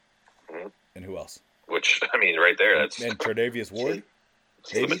Williams, and who else? Which, I mean, right there, that's and Tre'Davious Ward.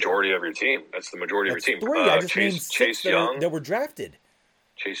 That's the majority of your team. That's the majority of your team. 3. I just named 6 Chase Young that were drafted.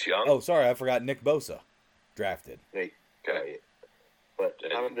 Chase Young. Oh, sorry, I forgot Nick Bosa, drafted. Okay, but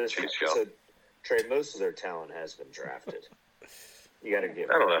I'm just so Trey. Most of their talent has been drafted. You got to give.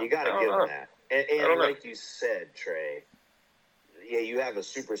 You got to give them that. And like you said, Trey, yeah, you have a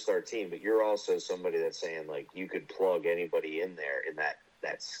superstar team, but you're also somebody that's saying, like, you could plug anybody in there in that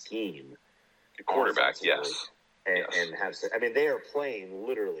scheme. The quarterback, yes. And have. I mean, they are playing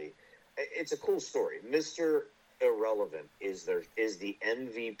literally. It's a cool story. Mr. Irrelevant is the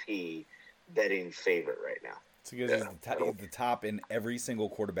MVP betting favorite right now. It's because he's the top in every single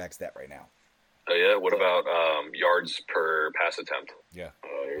quarterback stat right now. Oh yeah. What about yards per pass attempt? Yeah.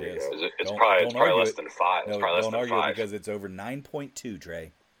 Oh, here we go. It's probably less than 5. No, it's probably don't less than argue 5 because it's over 9.2,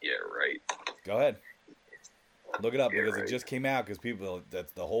 Trey. Yeah, right. Go ahead. Look it up because it just came out because people,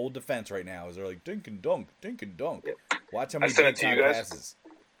 that's the whole defense right now is they're like, dink and dunk. Yep. Watch how many big time passes.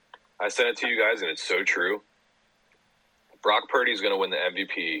 I sent it to you guys, and it's so true. Brock Purdy's going to win the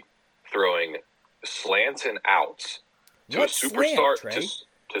MVP throwing slants and outs to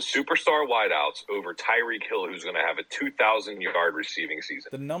to superstar wideouts over Tyreek Hill, who's going to have a 2,000-yard receiving season.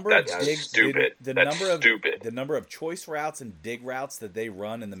 The number That's of digs, stupid. That's stupid. The number of choice routes and dig routes that they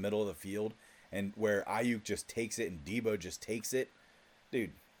run in the middle of the field, and where Ayuk just takes it and Debo just takes it,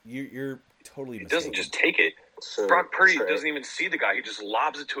 dude, you're totally mistaken. He doesn't just take it. So, Brock Purdy doesn't even see the guy. He just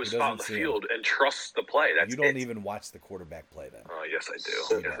lobs it to a spot in the field and trusts the play. That's you don't even watch the quarterback play then. Oh, yes, I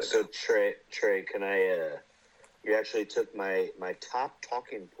do. So Trey, can I? You actually took my top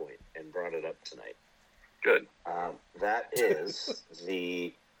talking point and brought it up tonight. Good. That is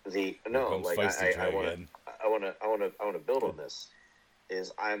the no, like I want to build on this.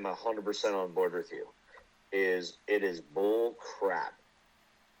 Is I'm 100% on board with you. It is bull crap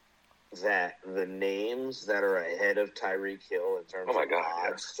that the names that are ahead of Tyreek Hill in terms of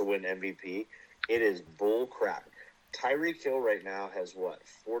odds to win MVP, it is bull crap. Tyreek Hill right now has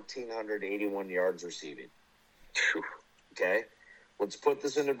 1,481 yards receiving. Okay, let's put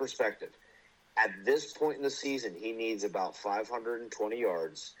this into perspective. At this point in the season, he needs about 520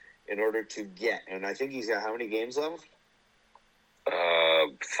 yards in order to get, and I think he's got how many games left?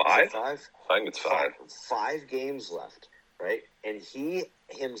 5? 5? I think it's 5. 5 games left, right? And he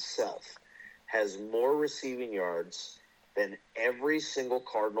himself has more receiving yards than every single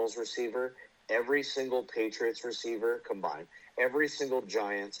Cardinals receiver, every single Patriots receiver combined, every single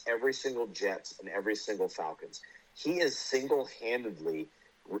Giants, every single Jets, and every single Falcons. He is single-handedly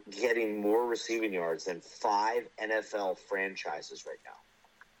getting more receiving yards than 5 NFL franchises right now.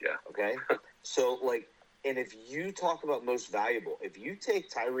 Yeah. Okay? So, and if you talk about most valuable, if you take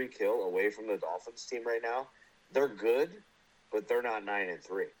Tyreek Hill away from the Dolphins team right now, they're good, but they're not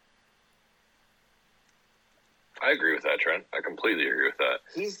 9-3. I agree with that, Trent. I completely agree with that.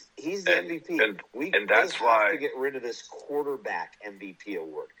 He's the MVP. And that's why have to get rid of this quarterback MVP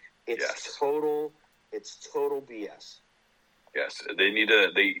award. It's total BS. Yes, they need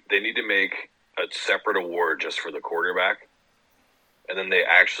to make a separate award just for the quarterback, and then they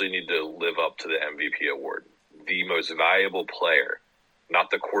actually need to live up to the MVP award, the most valuable player, not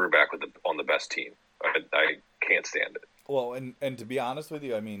the quarterback on the best team. I can't stand it. Well, and to be honest with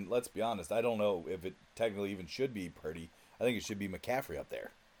you, I mean, let's be honest. I don't know if it technically even should be Purdy. I think it should be McCaffrey up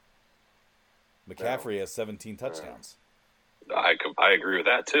there. McCaffrey has 17 touchdowns. I agree with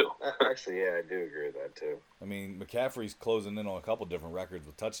that, too. Actually, yeah, I do agree with that, too. I mean, McCaffrey's closing in on a couple different records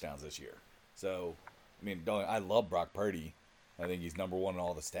with touchdowns this year. So, I mean, I love Brock Purdy. I think he's number 1 in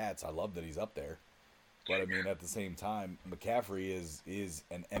all the stats. I love that he's up there. But, I mean, at the same time, McCaffrey is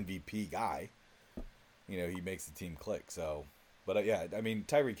an MVP guy. You know, he makes the team click. So, but, yeah, I mean,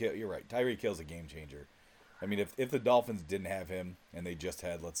 Tyreek Hill, you're right. Tyreek Hill's a game changer. I mean, if the Dolphins didn't have him and they just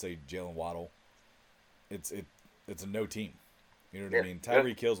had, let's say, Jalen Waddle, it's a no team. You know what I mean?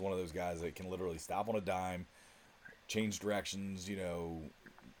 Tyreek Hill's one of those guys that can literally stop on a dime, change directions,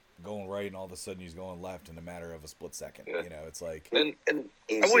 going right, and all of a sudden he's going left in a matter of a split second. Yeah. You know, it's like and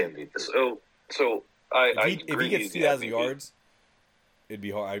He's I the would MVP. so I if agree he gets he's the 2,000 MVP. yards, it'd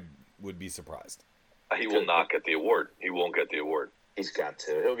be hard. I would be surprised. He will not get the award. He won't get the award. He's got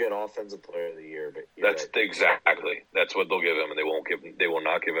to. He'll get Offensive Player of the Year, but That's exactly. That's what they'll give him, and they will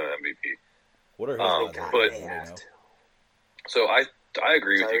not give him MVP. What are his odds? but- they have to. So I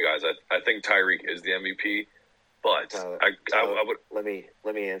agree with you guys. I think Tyreek is the MVP, but Tyler, I would. Let me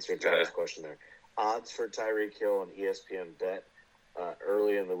answer Tyler's question there. Odds for Tyreek Hill on ESPN Bet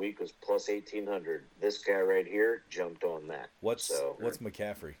early in the week was plus 1,800. This guy right here jumped on that. What's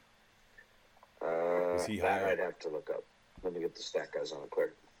McCaffrey? Is he that higher? I'd have to look up. Let me get the stat guys on it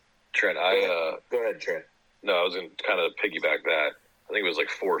quick. Trent, Go ahead, Trent. No, I was going to kind of piggyback that. I think it was like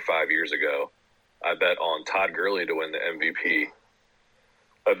 4 or 5 years ago. I bet on Todd Gurley to win the MVP.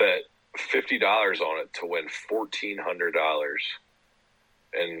 I bet $50 on it to win $1,400.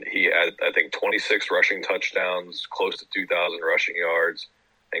 And he had, I think, 26 rushing touchdowns, close to 2,000 rushing yards.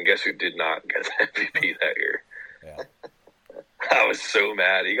 And guess who did not get the MVP that year? Yeah. I was so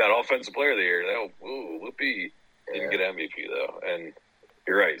mad. He got Offensive Player of the Year. Whoopee. Didn't get MVP, though. And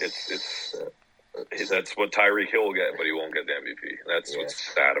you're right. That's what Tyreek Hill will get, but he won't get the MVP. That's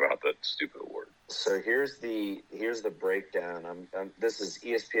what's sad about that stupid award. So here's the breakdown. This is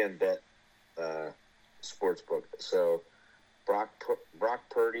ESPN Bet Sportsbook. So Brock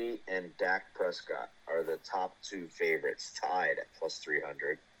Purdy and Dak Prescott are the top two favorites, tied at plus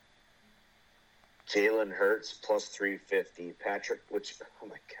 300. Jalen Hurts plus 350. Patrick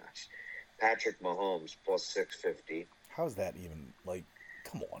Mahomes plus 650. How is that even like?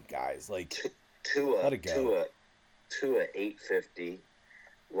 Come on, guys! Like Tua let it go. Tua 850.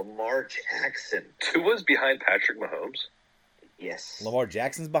 Lamar Jackson. Tua's behind Patrick Mahomes? Yes. Lamar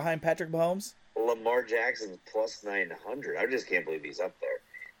Jackson's behind Patrick Mahomes. Lamar Jackson's plus 900. I just can't believe he's up there.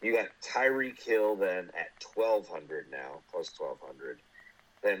 You got Tyreek Hill then at 1,200 now, plus 1,200.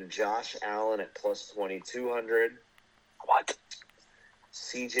 Then Josh Allen at plus 2,200. What?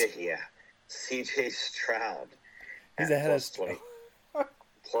 CJ Stroud. He's at ahead plus of 20,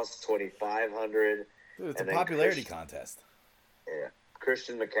 plus 2,500. Dude, it's a And then popularity contest. Yeah.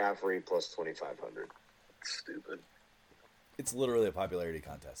 Christian McCaffrey plus 2,500. Stupid. It's literally a popularity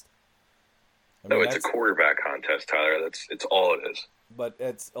contest. No, it's a quarterback contest, Tyler. It's all it is. But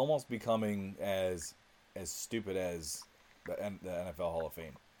it's almost becoming as stupid as the NFL Hall of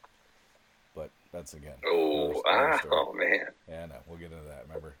Fame. But that's again. Oh man. Yeah, I know. We'll get into that.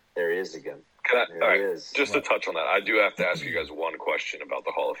 Remember? There he is again. All right, is. just to touch on that, I do have to ask you guys one question about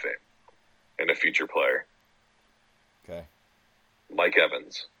the Hall of Fame and a future player. Okay. Mike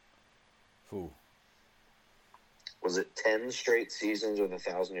Evans. Who? Was it 10 straight seasons with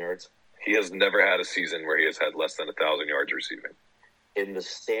 1,000 yards? He has never had a season where he has had less than 1,000 yards receiving. In the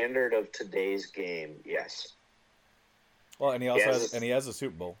standard of today's game, yes. Well, and he also has a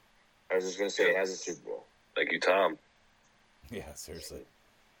Super Bowl. I was just going to say, he has a Super Bowl. Thank you, Tom. Yeah, seriously.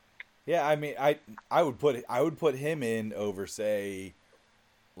 Yeah, I mean, I would put him in over, say,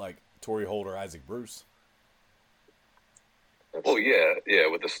 like Torrey Holt or Isaac Bruce. Well, yeah,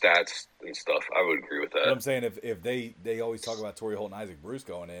 with the stats and stuff, I would agree with that. But I'm saying if they always talk about Torrey Holt and Isaac Bruce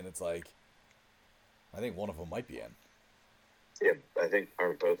going in, it's like I think one of them might be in. Yeah, I think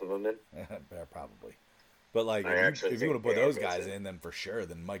aren't both of them in? Yeah, probably. But like if you want to put those guys in, then for sure,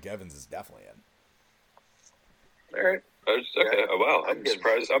 then Mike Evans is definitely in. All right. Okay. Oh, wow. I'm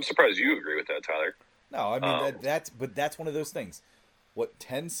surprised. I'm surprised you agree with that, Tyler. No, I mean that's one of those things. What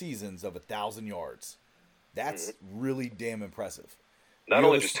 10 seasons of 1,000 yards? That's really damn impressive. Not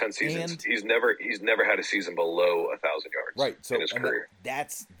only just 10 seasons, he's never had a season below 1,000 yards. Right. So in his career.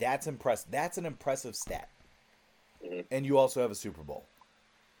 That's impressive. That's an impressive stat. Mm-hmm. And you also have a Super Bowl.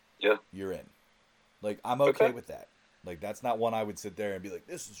 Yeah. You're in. Like I'm okay with that. Like that's not one I would sit there and be like,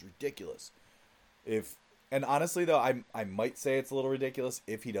 this is ridiculous. And honestly though, I might say it's a little ridiculous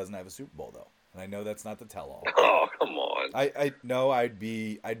if he doesn't have a Super Bowl though. And I know that's not the tell-all. Oh, come on. I know I'd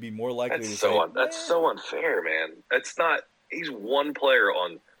be more likely that's to so say that's so unfair, man. That's not. He's one player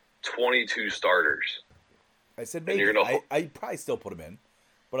on 22 starters. I said maybe. I'd probably still put him in,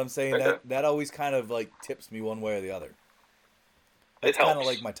 but I'm saying that always kind of like tips me one way or the other. It's kind of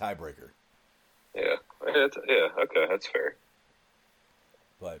like my tiebreaker. Yeah. Okay, that's fair.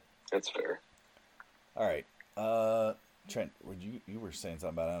 But that's fair. All right, Trent, you were saying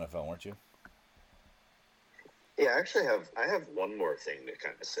something about NFL, weren't you? Yeah, actually, I have one more thing to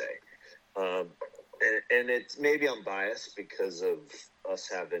kind of say, and it's maybe I'm biased because of us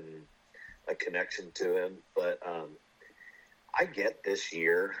having a connection to him, but I get this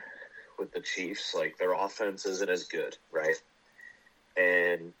year with the Chiefs, like their offense isn't as good, right?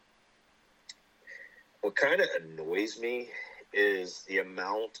 And What kind of annoys me is the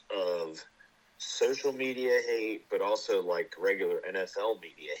amount of social media hate, but also like regular NFL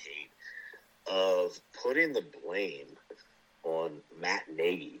media hate of putting the blame on Matt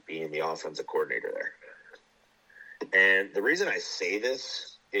Nagy being the offensive coordinator there. And the reason I say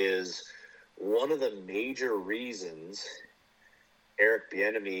this is one of the major reasons Eric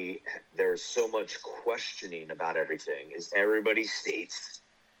Bieniemy, there's so much questioning about everything, is everybody states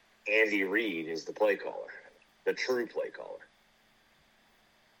Andy Reid is the play caller, the true play caller.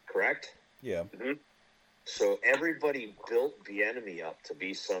 Correct? Yeah. Mm-hmm. So everybody built Bieniemy up to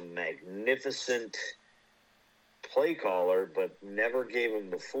be some magnificent play caller, but never gave him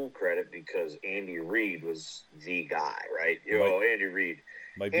the full credit because Andy Reid was the guy, right? Andy Reid.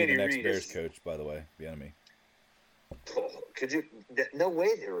 Might be Andy the next Reid Bears coach, by the way, Bieniemy. Could you? No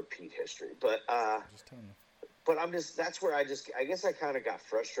way they repeat history, but Just telling you. but that's where I guess I kind of got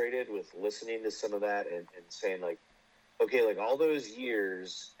frustrated with listening to some of that and saying like, okay, like all those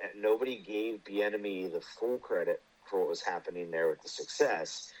years, nobody gave Bieniemy the full credit for what was happening there with the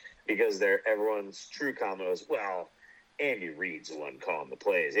success, because everyone's true comment was, well, Andy Reid's the one calling the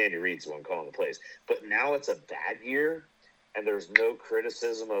plays. Andy Reid's the one calling the plays. But now it's a bad year, and there's no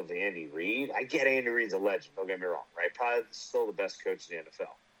criticism of Andy Reid. I get Andy Reid's a legend, don't get me wrong, right? Probably still the best coach in the NFL.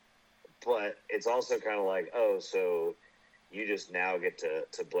 But it's also kind of like, oh, so you just now get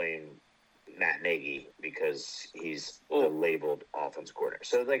to blame Matt Nagy because he's the labeled offensive coordinator.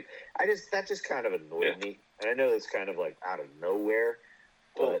 So, like, that just kind of annoyed me. And I know it's kind of, like, out of nowhere,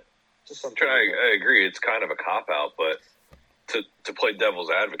 but just something. I agree. It's kind of a cop-out, but to play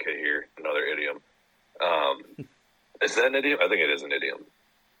devil's advocate here, another idiom. Is that an idiom? I think it is an idiom.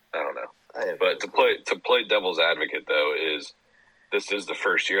 I don't know. But to play devil's advocate, though, this is the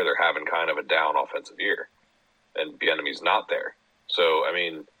first year they're having kind of a down offensive year, and Bieniemy's not there. So, I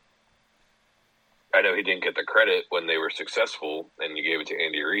mean, I know he didn't get the credit when they were successful, and you gave it to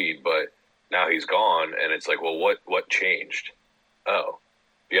Andy Reid, but now he's gone, and it's like, well, what changed? Oh,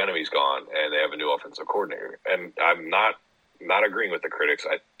 Bieniemy's gone, and they have a new offensive coordinator. And I'm not agreeing with the critics.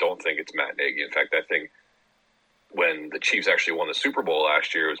 I don't think it's Matt Nagy. In fact, I think when the Chiefs actually won the Super Bowl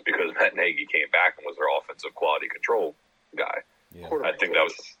last year, it was because Matt Nagy came back and was their offensive quality control guy. Yeah. I think that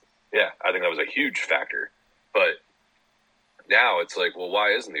was a huge factor. But now it's like, well,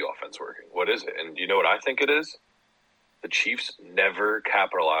 why isn't the offense working? What is it? And you know what I think it is? The Chiefs never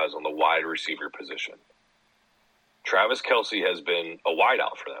capitalize on the wide receiver position. Travis Kelce has been a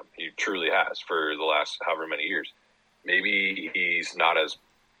wideout for them. He truly has for the last however many years. Maybe he's not as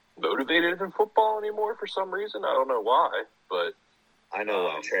motivated in football anymore for some reason. I don't know why, but I know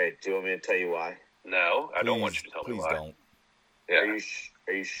why, Trey. Do you want me to tell you why? No, I don't want you to tell me why. Please don't. Yeah.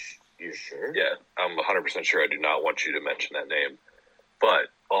 Are you sure? Yeah, I'm 100% sure I do not want you to mention that name. But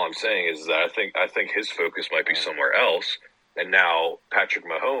all I'm saying is that I think his focus might be somewhere else. And now Patrick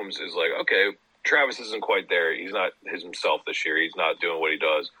Mahomes is like, okay, Travis isn't quite there. He's not himself this year. He's not doing what he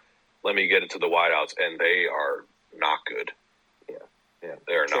does. Let me get into the wideouts, and they are not good. Yeah,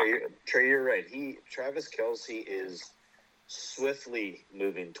 they are not good. Trey, you're right. Travis Kelce is swiftly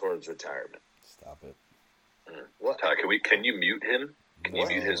moving towards retirement. Stop it. What? Ty, can you mute him? Can you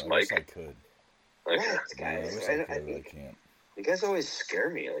mute his I mic? wish I could. What, I guys? wish I could, but I can't. You guys always scare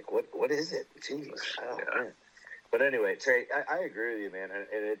me. Like, what is it? Jeez. Man. But anyway, Trey, I agree with you, man. And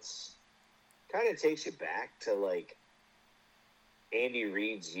it's kind of takes you back to, like, Andy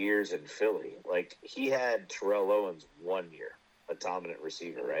Reid's years in Philly. Like, he had Terrell Owens 1 year, a dominant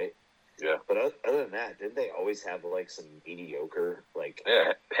receiver, right? Yeah. But other than that, didn't they always have, like, some mediocre, like...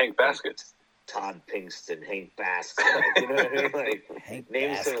 Yeah, Hank Baskets. Todd Pinkston, Hank Basket. Like, you know what I mean? Like, Hank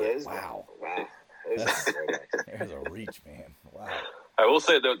name some of those. Wow. There's a reach, man. Wow. I will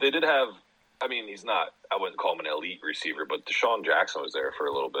say, though, they did have, I mean, he's not, I wouldn't call him an elite receiver, but Deshaun Jackson was there for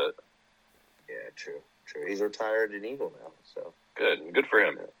a little bit. Yeah, true. He's retired in Eagle now, so. Good for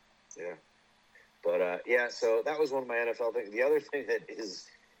him. Yeah. But, so that was one of my NFL things. The other thing that is,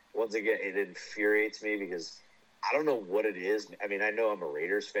 once again, it infuriates me because I don't know what it is. I mean, I know I'm a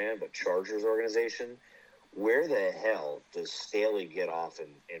Raiders fan, but Chargers organization, where the hell does Staley get off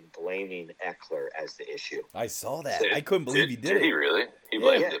in blaming Eckler as the issue? I saw that. I couldn't believe he did it. Did he really? He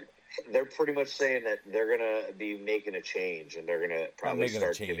blamed him. They're pretty much saying that they're going to be making a change, and they're going to probably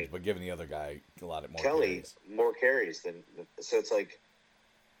start giving, but giving the other guy a lot more carries. More carries than so. It's like,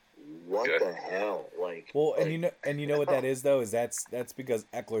 what the hell? Like, well, and you know what that is though is that's because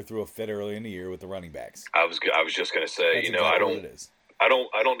Eckler threw a fit early in the year with the running backs. I was just going to say, that's exactly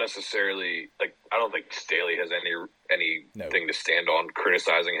I don't necessarily like. I don't think Staley has anything to stand on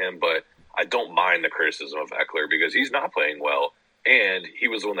criticizing him, but I don't mind the criticism of Eckler because he's not playing well. And he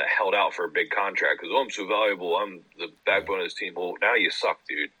was the one that held out for a big contract because, I'm so valuable. I'm the backbone of this team. Well, now you suck,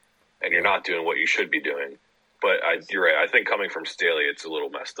 dude. And you're not doing what you should be doing. But you're right. I think coming from Staley, it's a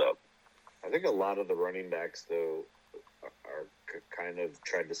little messed up. I think a lot of the running backs, though, are kind of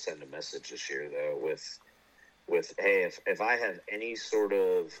tried to send a message this year, though, with hey, if I have any sort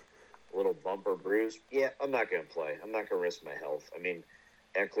of little bump or bruise, I'm not going to play. I'm not going to risk my health. I mean,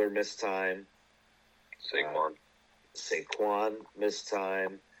 Eckler missed time. Saquon missed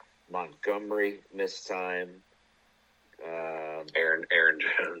time. Montgomery missed time. Aaron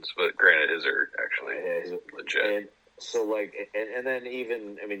Jones, but granted, his are actually legit. And so, and then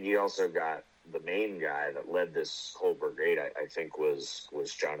even, I mean, you also got the main guy that led this whole brigade, I think, was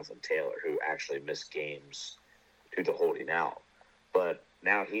Jonathan Taylor, who actually missed games due to holding out. But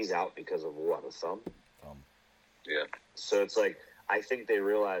now he's out because of what, a thumb? Yeah. So it's like, I think they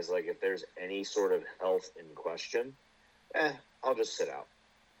realize, if there's any sort of health in question, I'll just sit out.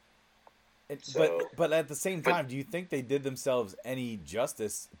 But at the same time, do you think they did themselves any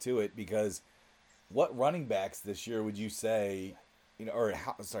justice to it? Because what running backs this year would you say,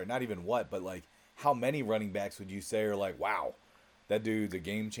 not even what, but how many running backs would you say are wow, that dude's a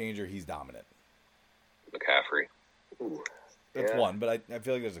game changer, he's dominant? McCaffrey. Ooh, that's one, but I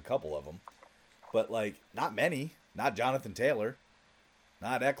feel like there's a couple of them. But not many. Not Jonathan Taylor.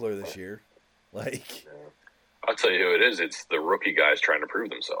 Not Eckler this year. I'll tell you who it is. It's the rookie guys trying to prove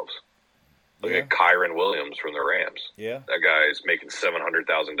themselves. Look at Kyron Williams from the Rams. Yeah. That guy is making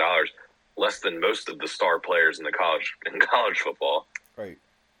 $700,000, less than most of the star players in college football. Right.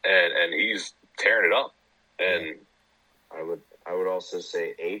 And he's tearing it up. And I would also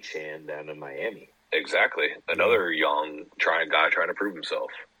say Achane down in Miami. Exactly. Another young guy trying to prove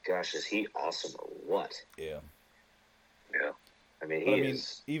himself. Gosh, is he awesome or what? Yeah. Yeah. I mean,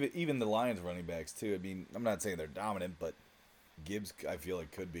 even the Lions running backs too. I mean, I'm not saying they're dominant, but Gibbs, I feel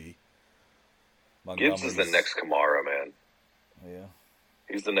like, could be. Gibbs is the next Kamara, man. Yeah.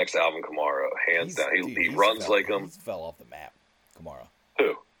 He's the next Alvin Kamara, hands down. He runs like him. He fell off the map, Kamara.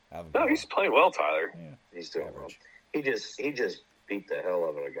 Who? Alvin No, Kamara. He's playing well, Tyler. Yeah. He's doing well. He just beat the hell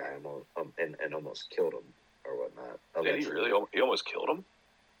out of a guy and almost killed him or whatnot. Did he really? He almost killed him?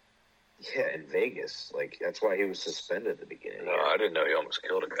 Yeah, in Vegas. That's why he was suspended at the beginning. No, I didn't know he almost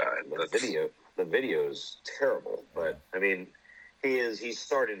killed a guy. The video is terrible, but I mean, he's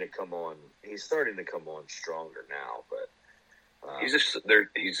starting to come on. He's starting to come on stronger now, but he's just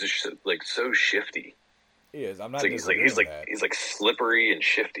so shifty. He is. I'm not. He's slippery and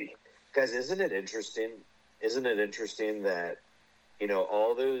shifty. Guys, isn't it interesting? Isn't it interesting that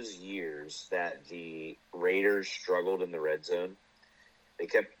all those years that the Raiders struggled in the red zone? They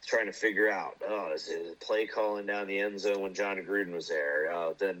kept trying to figure out, is it play calling down the end zone when John Gruden was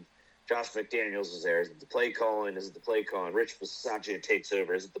there? Then Josh McDaniels was there. Is it the play calling? Is it the play calling? Rich Bisaccia takes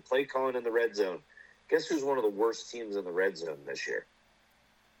over. Is it the play calling in the red zone? Guess who's one of the worst teams in the red zone this year?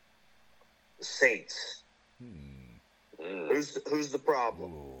 The Saints. Who's the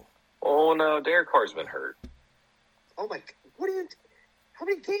problem? Ooh. Oh, no, Derek Carr's been hurt. Oh, my God. How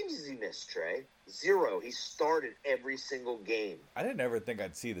many games has he missed, Trey? 0. He started every single game. I didn't ever think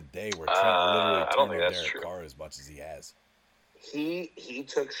I'd see the day where Trent literally turned on Derek Carr as much as he has. He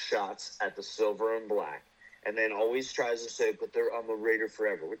took shots at the silver and black, and then always tries to say, "But I'm a Raider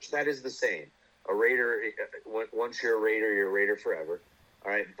forever," which that is the same. A Raider, once you're a Raider forever.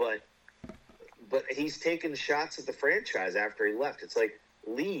 All right, but he's taking shots at the franchise after he left. It's like,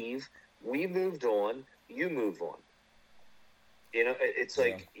 leave. We moved on. You move on. It's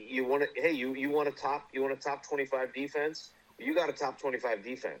like you want to. Hey, you want a top 25 defense? You got a top 25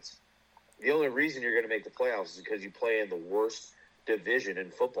 defense. The only reason you're going to make the playoffs is because you play in the worst division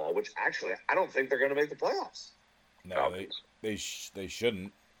in football. Which actually, I don't think they're going to make the playoffs. No, they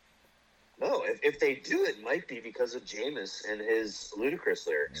shouldn't. No, if they do, it might be because of Jameis and his ludicrous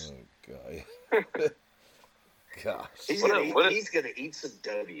lyrics. Oh, God. Gosh. He's gonna eat some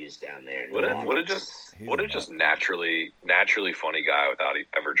W's down there. What a just naturally funny guy without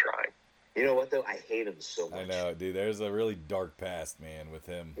ever trying. You know what though? I hate him so much. I know, dude. There's a really dark past, man, with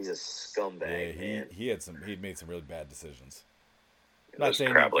him. He's a scumbag. Yeah, man. He'd made some really bad decisions. I'm not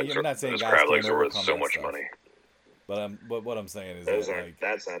saying crab legs are worth so much money. But what I'm saying is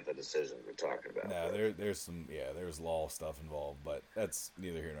that's not the decision we're talking about. No, there's law stuff involved, but that's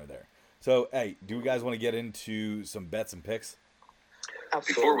neither here nor there. So, hey, do you guys want to get into some bets and picks?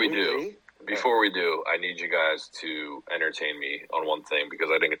 Before we do, I need you guys to entertain me on one thing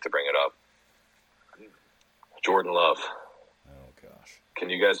because I didn't get to bring it up. Jordan Love. Oh gosh. Can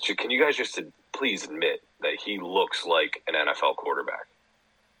you guys just please admit that he looks like an NFL quarterback?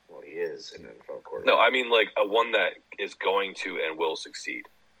 Well, he is. is an NFL quarterback. No, I mean like a one that is going to and will succeed.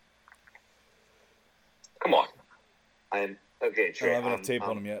 Come on. Okay, Trey. I don't have enough tape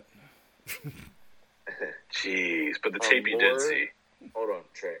on him yet. Jeez, but the tape you did see. Hold on,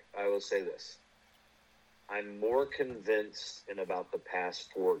 Trey. I will say this. I'm more convinced in about the past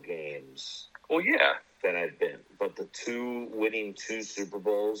 4 games. Well, yeah. Than I've been. But winning 2 Super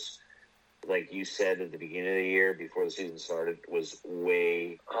Bowls, like you said at the beginning of the year before the season started, was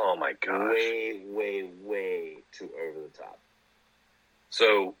way, oh my gosh, way too over the top.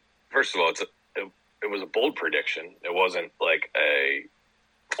 So, first of all, it was a bold prediction. It wasn't like a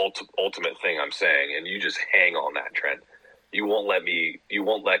ultimate thing I'm saying, and you just hang on that, Trent. You won't let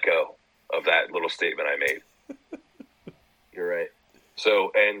go of that little statement I made. You're right.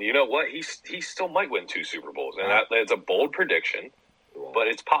 So, and you know what? He still might win 2 Super Bowls, and that's a bold prediction, but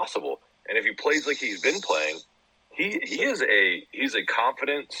it's possible. And if he plays like he's been playing, he's a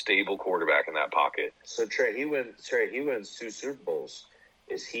confident, stable quarterback in that pocket. So Trey, he wins 2 Super Bowls.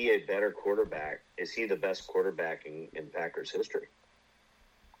 Is he a better quarterback? Is he the best quarterback in Packers history?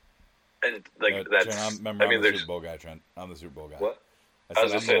 And like that's, Trent, I'm the Super Bowl guy, Trent. I'm the Super Bowl guy. What? I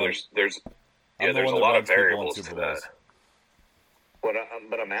was just saying, there's a lot of variables to that.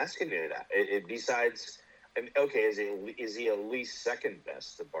 But I'm asking you that. Besides, okay, is he at least second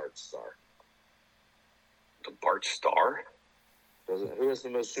best to Bart Starr? To Bart Starr? Who has the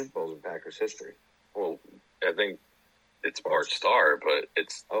most Super Bowls in Packers history? Well, I think it's Bart Starr, but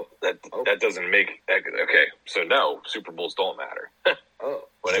that doesn't make okay. So no, Super Bowls don't matter.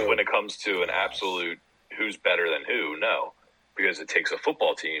 When it comes to an absolute who's better than who, no, because it takes a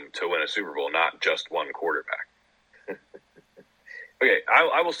football team to win a Super Bowl, not just one quarterback. Okay,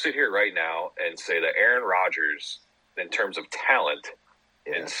 I will sit here right now and say that Aaron Rodgers, in terms of talent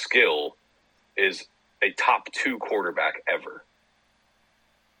and skill, is a top 2 quarterback ever.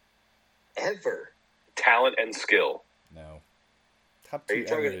 Ever? Talent and skill. No. Top 2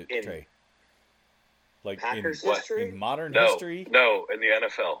 ever, Trey. Like Packers history? In modern history? No, in the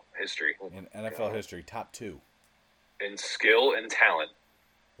NFL history. In NFL history, top 2. In skill and talent.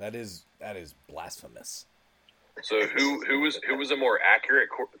 That is blasphemous. So who was a more accurate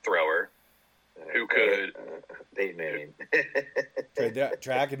thrower? Who could? Peyton Manning.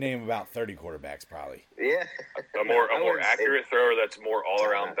 Trey, I could name about 30 quarterbacks probably. Yeah. A more accurate thrower that's more all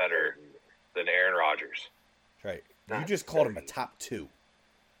around better than Aaron Rodgers. Right. You just called him a top 2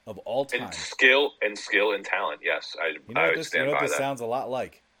 of all time. In skill and talent. Yes, I would stand by that. This sounds a lot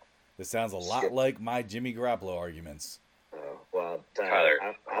like. This sounds a lot like my Jimmy Garoppolo arguments. Oh, well, Tyler,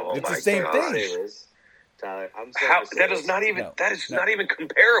 it's the same thing. Tyler, that is not even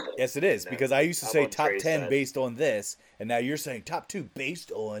comparable. Yes, it is, because I used to say top 10 based on this, and now you're saying top 2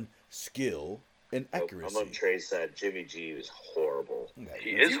 based on skill and accuracy. I'm on Trey's side. Jimmy G is horrible. Okay.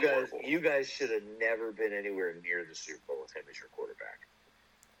 He is horrible. You guys should have never been anywhere near the Super Bowl with him as your quarterback.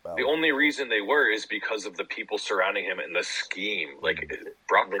 Well, the only reason they were is because of the people surrounding him and the scheme. Like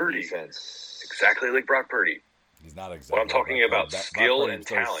Brock Purdy. Defense. Exactly like Brock Purdy. He's not exactly. What I'm talking about, skill and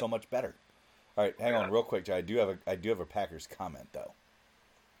talent. So much better. All right, hang on real quick, Jay. I do have a Packers comment though.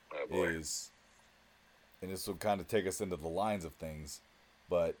 Oh boy. And this will kind of take us into the lines of things,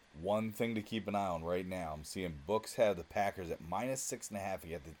 but one thing to keep an eye on right now, I'm seeing books have the Packers at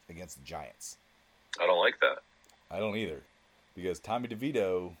 -6.5 against the Giants. I don't like that. I don't either, because Tommy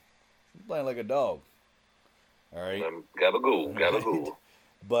DeVito is playing like a dog. All right, gabagool.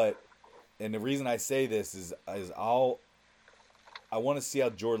 But, and the reason I say this is I want to see how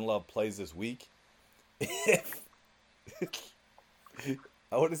Jordan Love plays this week. I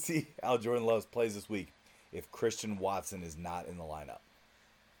want to see how Jordan Love plays this week if Christian Watson is not in the lineup.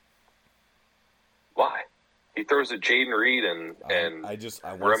 Why? He throws at Jaden Reed and I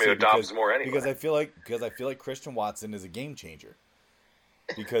Romeo Dobbs more anyway. Because I feel like Christian Watson is a game changer.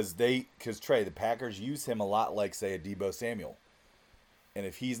 Because Trey, the Packers use him a lot like, say, a Deebo Samuel. And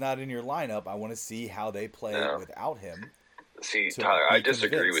if he's not in your lineup, I want to see how they play without him. See, Tyler, I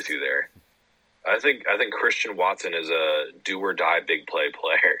disagree with you there. I think Christian Watson is a do or die big play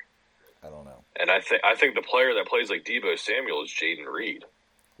player. I don't know. And I think the player that plays like Deebo Samuel is Jaden Reed.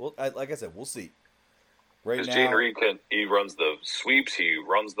 Well, like I said, we'll see. Right now, because Jaden Reed he runs the sweeps, he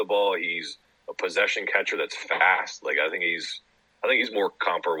runs the ball, he's a possession catcher that's fast. Like I think he's more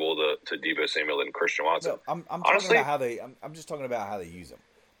comparable to Deebo Samuel than Christian Watson. No, I'm talking about how they. I'm just talking about how they use him.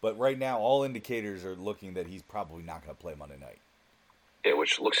 But right now, all indicators are looking that he's probably not going to play Monday night. Yeah,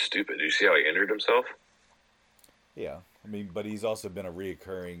 which looks stupid. Do you see how he injured himself? Yeah, I mean, but he's also been a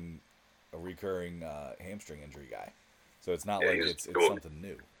recurring hamstring injury guy. So it's not like it's something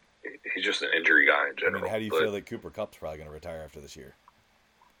new. He's just an injury guy in general. I mean, how do you feel that Cooper Kupp's probably going to retire after this year?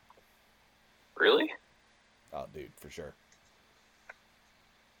 talent, dude, for sure.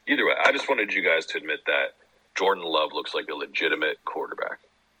 Either way, I just wanted you guys to admit that Jordan Love looks like a legitimate quarterback.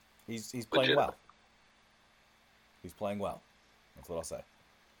 He's playing well. He's playing well. That's what I'll say.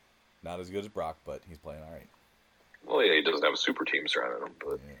 Not as good as Brock, but he's playing all right. Well, yeah, he doesn't have a super team surrounding him,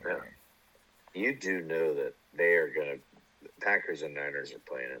 but yeah. You do know that they are going to – Packers and Niners are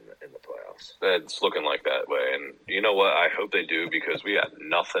playing in the playoffs. It's looking like that way. And you know what? I hope they do because we got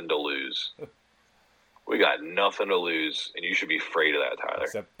nothing to lose. We got nothing to lose, and you should be afraid of that,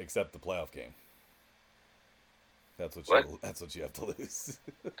 Tyler. Except the playoff game. That's what you have to lose.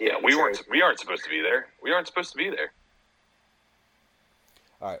 Yeah, we aren't supposed to be there. We aren't supposed to be there.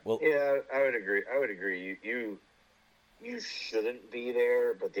 All right. Well, yeah, I would agree. You shouldn't be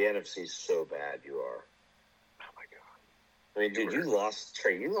there, but the NFC's so bad you are. Oh my god! I mean, dude, you lost to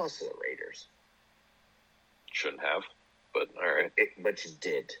the Raiders. Shouldn't have, but all right. But you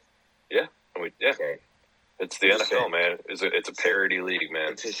did. Yeah. Yeah. Okay. It's the NFL, man. It's a parity league,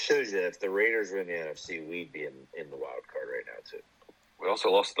 man. It just shows you if the Raiders were in the NFC, we'd be in the wild card right now too. We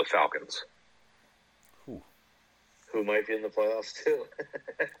also lost to the Falcons. Who might be in the playoffs too.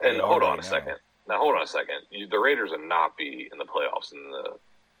 And hold on a second. The Raiders will not be in the playoffs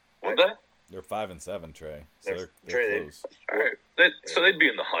would they? They're 5-7, Trey. So they're close. All right. So they'd be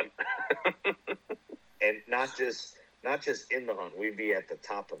in the hunt. And not just in the hunt. We'd be at the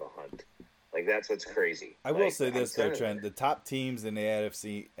top of the hunt. Like, that's what's crazy. I will say this, though, Trent. The top teams in the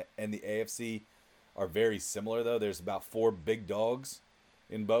NFC and the AFC are very similar, though. There's about 4 big dogs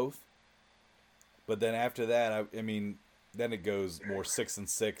in both. But then after that, I mean, then it goes more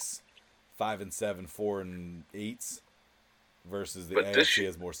 6-6, 5-7, 4-8s, versus the AFC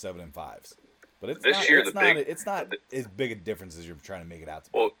has more 7-5s. But it's not as big a difference as you're trying to make it out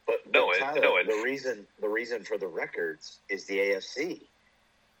to be. Well, the reason for the records is the AFC.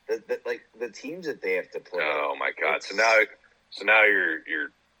 The teams that they have to play. Oh my God! So now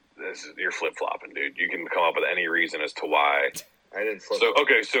you're flip flopping, dude. You can come up with any reason as to why. I didn't flip.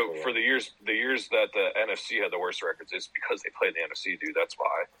 So for the years that the NFC had the worst records, is because they played the NFC, dude. That's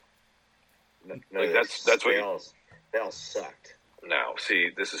why. That's what they all sucked. No, see,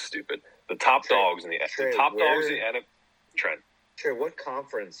 this is stupid. The top dogs in the NFC. Trent. Sure. What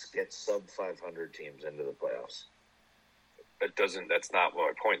conference gets sub 500 teams into the playoffs? That's not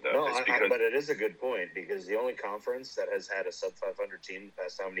my point, though. No, but it is a good point because the only conference that has had a sub 500 team the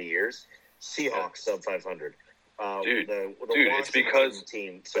past how many years? Seahawks sub 500. The it's because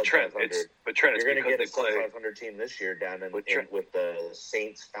team. But Trent, it's you're going to get a sub play 500 team this year down with the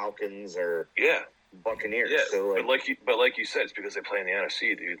Saints, Falcons, or Buccaneers. Yeah, so but like you said, it's because they play in the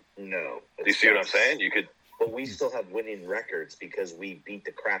NFC, dude. No, do you see what I'm saying? You could, but we still have winning records because we beat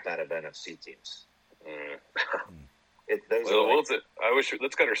the crap out of NFC teams.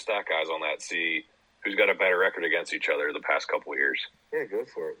 Let's get our stock guys on that. See who's got a better record against each other the past couple of years. Yeah, go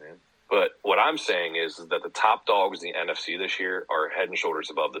for it, man. But what I'm saying is that the top dogs in the NFC this year are head and shoulders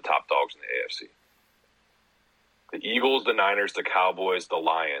above the top dogs in the AFC. The Eagles, the Niners, the Cowboys, the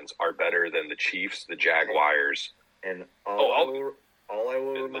Lions are better than the Chiefs, the Jaguars. And all I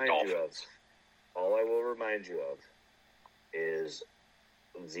will remind you of is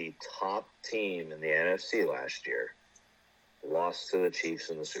the top team in the NFC last year lost to the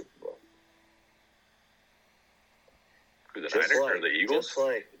Chiefs in the Super Bowl. The Niners or the Eagles?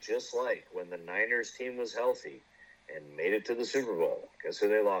 Just like when the Niners team was healthy and made it to the Super Bowl, guess who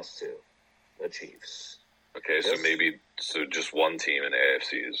they lost to? The Chiefs. Okay, so just one team in the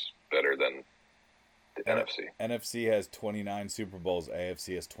AFC is better than the NFC. NFC has 29 Super Bowls.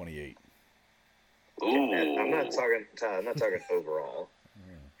 AFC has 28. Ooh. I'm not talking overall.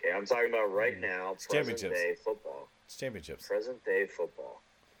 Okay, I'm talking about right now. It's championships. Day football. It's championships. Present day football.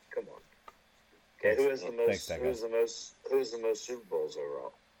 Come on. Okay, who is the most Super Bowls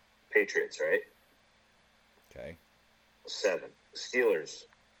overall? Patriots, right? Okay. 7. Steelers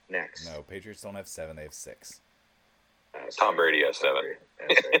next. No, Patriots don't have 7. They have 6. Tom Brady has 7.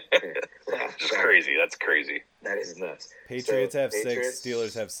 That's crazy. That's crazy. That is nuts. Patriots have 6.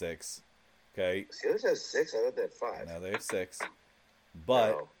 Steelers have 6. Okay. Steelers have 6. I thought they had 5. No, they have 6.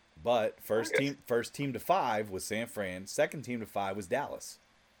 But first team to 5 was San Fran. Second team to 5 was Dallas.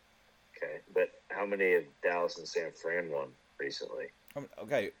 Okay, but how many have Dallas and San Fran won recently?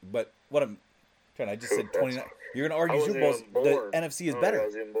 Okay, but what I'm trying, I just said 29. You're going to argue Super Bowls. The NFC is better. I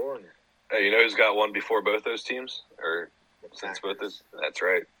was even born. Hey, you know who's got one before both those teams? Or since both those? That's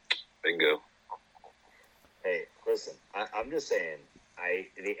right. Bingo. Hey, listen, I'm just saying,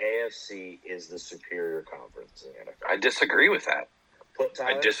 the AFC is the superior conference in the NFL. I disagree with that.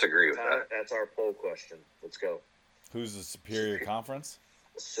 Tyler, I disagree with that. That's our poll question. Let's go. Who's the superior conference?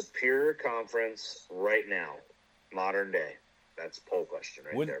 Superior conference right now. modern day? That's a poll question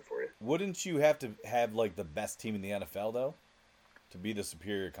there for you. Wouldn't you have to have like the best team in the NFL though, to be the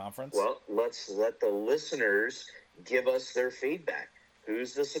superior conference? Well, let's let the listeners give us their feedback.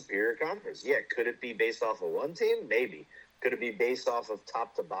 Who's the superior conference? Yeah, could it be based off of one team? Maybe. Could it be based off of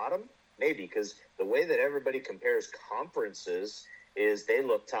top to bottom? Maybe, because the way that everybody compares conferences is they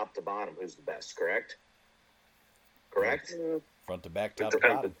look top to bottom. Who's the best? Correct. Front to back, top to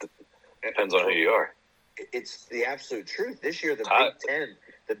bottom. Depends on who you are. It's the absolute truth. This year, the Big Ten.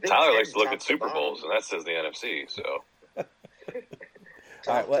 Tyler likes to look at Super Bowls, and that says the NFC. So. All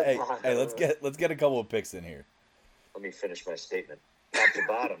right. Well, hey, let's get a couple of picks in here. Let me finish my statement. Top to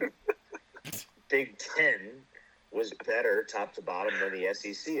bottom, Big Ten was better top to bottom than the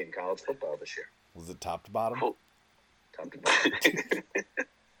SEC in college football this year. Was it top to bottom? Top to bottom.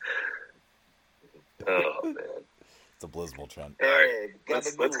 Oh man. It's a Blizzball trend. All right,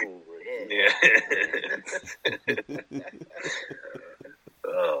 let's yeah.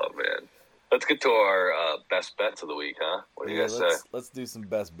 Oh man, let's get to our best bets of the week, huh? What do you guys say? Let's do some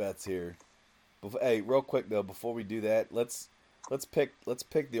best bets here. Hey, real quick though, before we do that, let's pick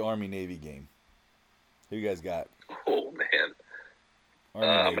the Army Navy game. Who you guys got? Oh man,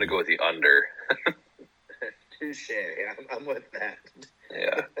 I'm gonna go with the under. Touche. I'm with that.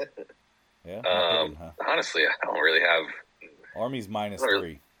 Yeah. Yeah. Honestly, I don't really have. Army's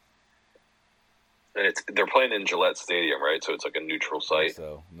 -3. And they're playing in Gillette Stadium, right? So it's like a neutral site.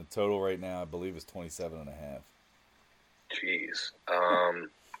 So and the total right now, I believe, is 27.5. Jeez.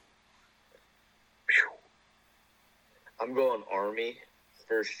 I'm going Army,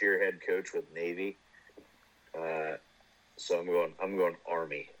 first year head coach with Navy. So I'm going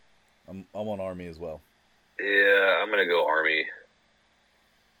Army. I'm on Army as well. Yeah, I'm gonna go Army.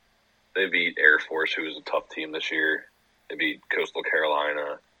 They beat Air Force, who was a tough team this year. They beat Coastal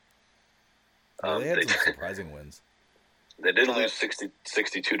Carolina. They had some surprising wins. They did lose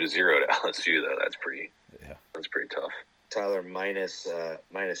 62-0 to LSU, though. That's pretty tough. Tyler, minus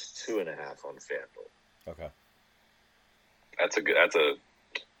 2.5 on FanDuel. Okay. That's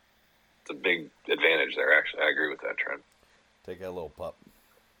a big advantage there, actually. I agree with that, Trent. Take that little pup.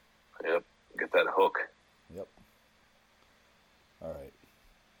 Yep. Get that hook. Yep. All right.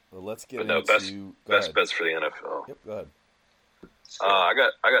 Well, let's get into best bets for the NFL. Yep, go ahead. I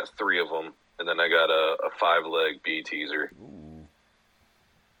got 3 of them, and then I got a 5-leg B teaser. Ooh.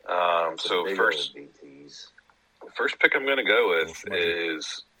 So first pick I'm going to go with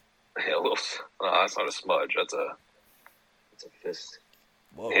is a little. That's not a smudge. That's a fist.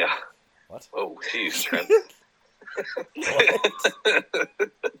 Whoa. Yeah. What? Oh, jeez, Trent.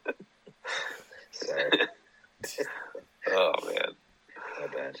 Sorry. Oh man. My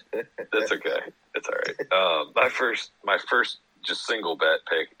bad. That's okay. It's all right. My first just single bet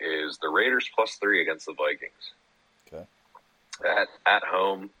pick is the Raiders +3 against the Vikings. Okay. At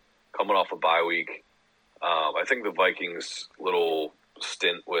home, coming off a bye week. I think the Vikings' little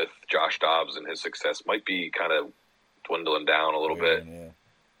stint with Josh Dobbs and his success might be kind of dwindling down a little bit. Yeah.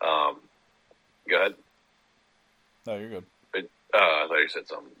 Go ahead. No, you're good. I thought you said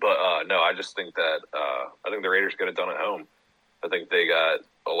something. But no, I just think that I think the Raiders get it done at home. I think they got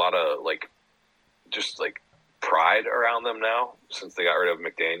a lot of just pride around them now since they got rid of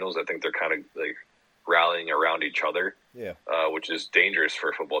McDaniels. I think they're kind of rallying around each other. Yeah. Which is dangerous for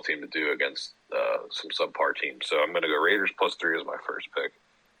a football team to do against some subpar teams. So I'm going to go Raiders +3 as my first pick.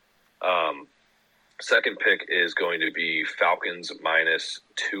 Second pick is going to be Falcons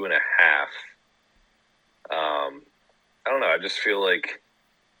 -2.5. I don't know. I just feel like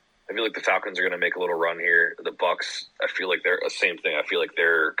the Falcons are going to make a little run here. The Bucs, I feel like they're the same thing. I feel like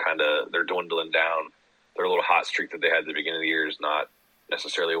they're dwindling down. Their little hot streak that they had at the beginning of the year is not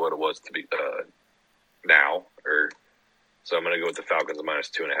necessarily what it was to be now. So I'm going to go with the Falcons at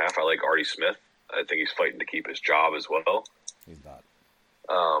 -2.5. I like Artie Smith. I think he's fighting to keep his job as well. He's not.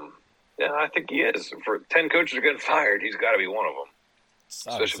 Yeah, I think he is. For 10 coaches are getting fired, he's got to be one of them.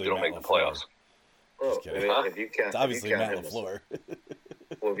 Especially if they don't make the playoffs. Well, if you count, it's obviously Matt LaFleur.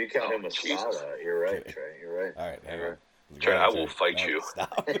 Well, if you count him as Salah, you're right, Trey. You're right. All right, you're right. Trey, I will fight you.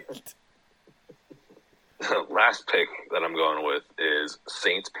 Stop. Last pick that I'm going with is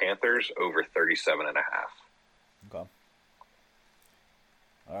Saints-Panthers over 37.5. Okay.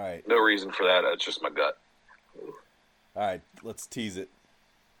 All right. No reason for that. That's just my gut. All right, let's tease it.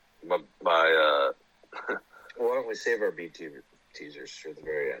 My Well, why don't we save our B teasers for the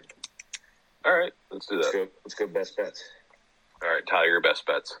very end? All right, let's do that. Let's go best bets. All right, Tyler, your best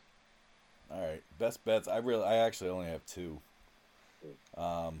bets. All right, best bets. I actually only have 2.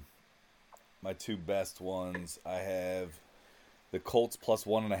 My 2 best ones, I have the Colts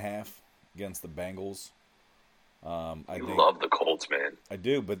 +1.5 against the Bengals. I think, love the Colts, man. I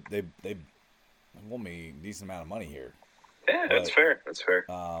do, but they want me a decent amount of money here. Yeah, that's fair. That's fair.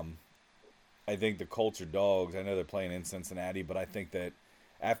 I think the Colts are dogs. I know they're playing in Cincinnati, but I think that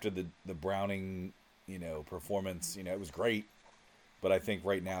after the Browning, performance, it was great. But I think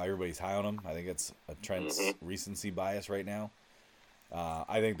right now everybody's high on them. I think it's a Trent's recency bias right now.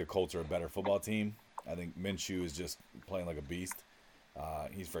 I think the Colts are a better football team. I think Minshew is just playing like a beast.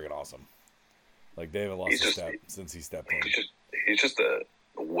 He's freaking awesome. Like, they haven't lost a step since he stepped in. He's just a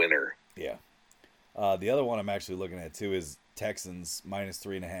winner. Yeah. The other one I'm actually looking at, too, is Texans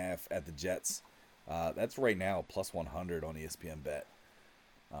 -3.5 at the Jets. That's right now plus 100 on ESPN Bet,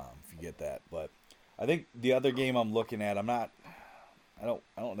 if you get that. But I think the other game I'm looking at, I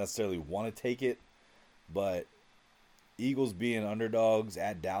don't necessarily want to take it, but Eagles being underdogs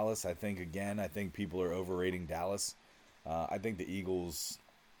at Dallas, I think people are overrating Dallas. I think the Eagles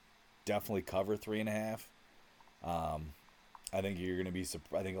definitely cover 3.5. I think you're going to be.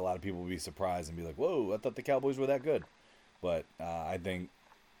 I think a lot of people will be surprised and be like, "Whoa, I thought the Cowboys were that good." But I think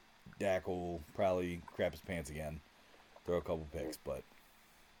Dak will probably crap his pants again, throw a couple picks. But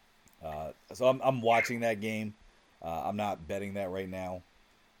so I'm watching that game. I'm not betting that right now.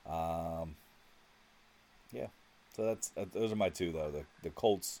 Yeah. So those are my two though. The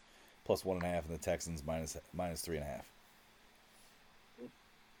Colts plus 1.5 and the Texans minus 3.5.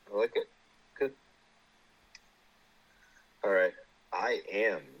 I like it. Good. All right. I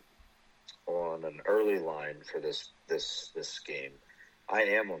am on an early line for this game. I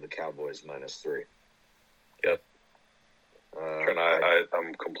am on the Cowboys -3. Yep. And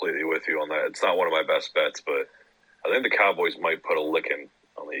I'm completely with you on that. It's not one of my best bets, but I think the Cowboys might put a licking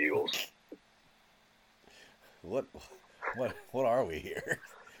on the Eagles. What are we here?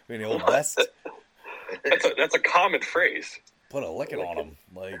 I mean, the Old West? That's a common phrase. Put a licking on them.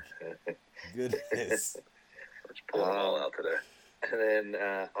 Like, goodness. We're just pulling it all out today. And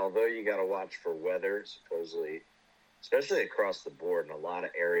then, although you got to watch for weather, supposedly, especially across the board in a lot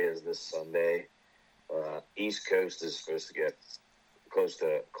of areas this Sunday, East Coast is supposed to get close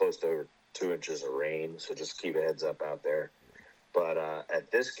to over 2 inches of rain, so just keep a heads up out there. But at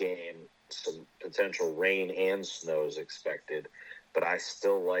this game, some potential rain and snow is expected, but I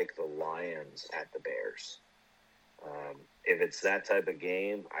still like the Lions at the Bears. If it's that type of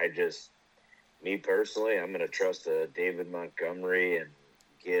game, me personally, I'm going to trust a David Montgomery and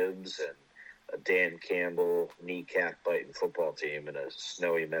Gibbs and a Dan Campbell kneecap-biting football team in a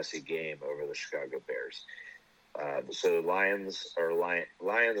snowy, messy game over the Chicago Bears. So Lions are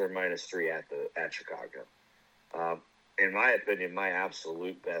 -3 at Chicago. In my opinion, my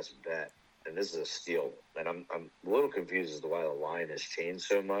absolute best bet, and this is a steal, and I'm a little confused as to why the line has changed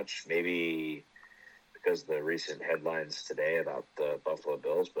so much. Maybe because of the recent headlines today about the Buffalo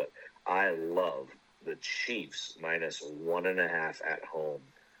Bills, but I love the Chiefs -1.5 at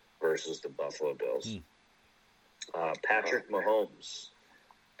home versus the Buffalo Bills. Patrick Mahomes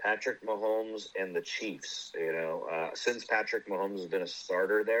and the Chiefs, since Patrick Mahomes has been a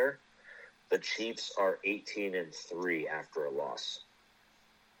starter there, the Chiefs are 18-3 after a loss.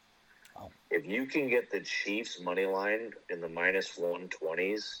 Oh. If you can get the Chiefs money line in the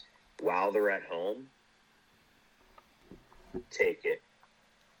 -120s while they're at home, take it.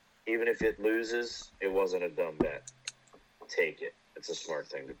 Even if it loses, it wasn't a dumb bet. Take it. It's a smart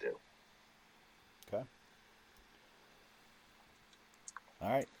thing to do. Okay. All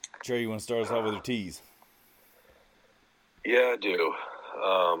right. Trey, you want to start us off with your teas? Yeah, I do.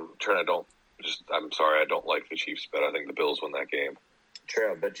 Trent, I'm sorry, I don't like the Chiefs bet. I think the Bills win that game. Trey,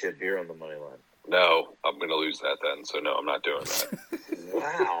 I'll bet you a beer on the money line. No, I'm going to lose that then, so no, I'm not doing that.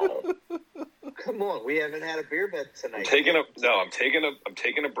 Wow. Come on, we haven't had a beer bet tonight. I'm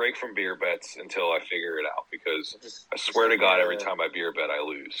taking a break from beer bets until I figure it out, because I swear to God, every time I beer bet, I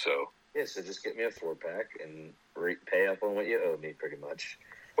lose. So yeah, so just get me a 4-pack and pay up on what you owe me, pretty much.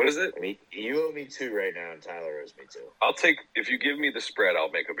 What is it? I mean, you owe me 2 right now, and Tyler owes me 2. If you give me the spread, I'll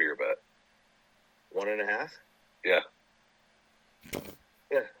make a beer bet. 1.5? Yeah.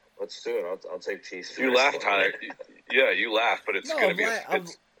 Yeah, let's do it. I'll take Chiefs. You laugh, Tyler. Yeah, you laugh, but it's going to be.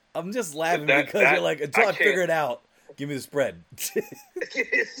 I'm just laughing because you're like, until I figure it out, give me the spread. He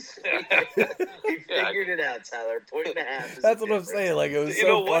figured it out, Tyler. 1.5. That's what I'm saying. Like, it was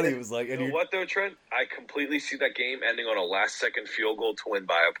so funny. It was like, you know what though, Trent? I completely see that game ending on a last-second field goal to win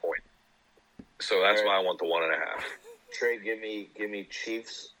by a point. So that's why I want the 1.5. Trey, give me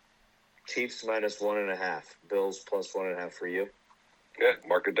Chiefs -1.5. Bills plus 1.5 for you. Yeah,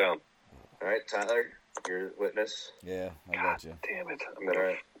 mark it down. All right, Tyler, your witness. Yeah, I got you. Damn it! All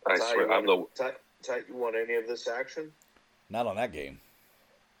right. I swear, I'm the. Ty, you want any of this action? Not on that game.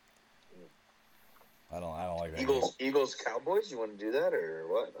 I don't like Eagles, Cowboys. You want to do that or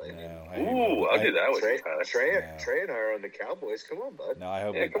what? I'll do that with Trey and I are on the Cowboys. Come on, bud. No, I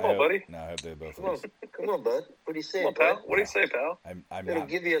hope. Come on, buddy. No, I hope they both. Come on, bud. What do you say, pal? bud? What do you say, pal? It'll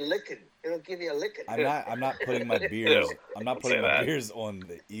give you a licking. I'm not putting my beers. I'm not putting my beers on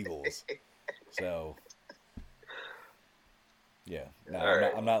the Eagles. So. Yeah, no,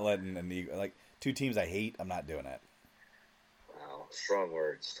 I'm not letting an Eagle, like two teams I hate. I'm not doing that. Wow, strong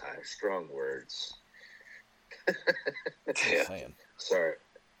words, Ty. Strong words. Just saying. Sorry,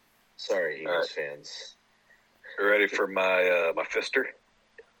 Eagles fans. You ready for my fister?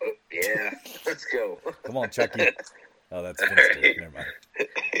 Oh, yeah, let's go. Come on, Chucky. Oh, that's Finster. Right. Never mind.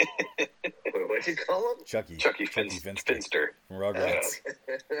 What'd you call him? Chucky Finster. From Rugrats.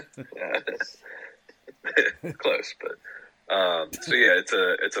 Close, but. So yeah, it's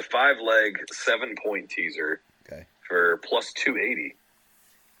a 5-leg 7-point teaser for plus 280.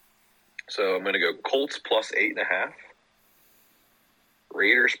 So I'm going to go Colts plus 8.5,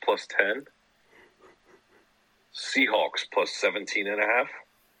 Raiders plus 10, Seahawks plus 17.5,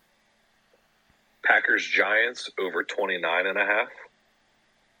 Packers Giants over 29.5,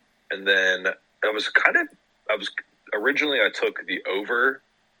 and then originally I took the over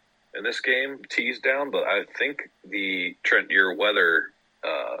in this game, teased down, but I think Trent, your weather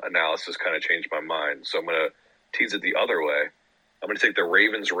analysis kind of changed my mind. So I'm going to tease it the other way. I'm going to take the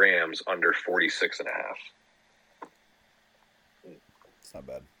Ravens-Rams under 46.5. It's not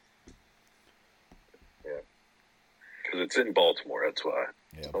bad. Yeah. Because it's in Baltimore, that's why.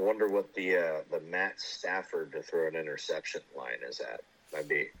 Yeah. I wonder what the Matt Stafford to throw an interception line is at.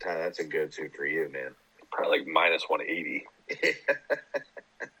 Ty, that's a go-to for you, man. Probably like minus 180.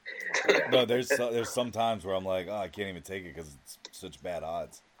 Yeah. No, there's some times where I'm like, I can't even take it because it's such bad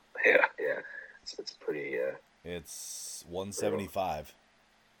odds. Yeah. It's pretty. It's 175.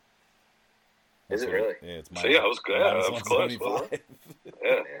 Is it really? Yeah, it's minus, so yeah, I was good. Yeah, I was close.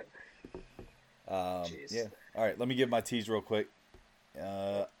 Yeah. All right, let me give my tease real quick.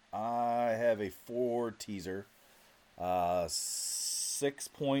 I have a 4 teaser, 6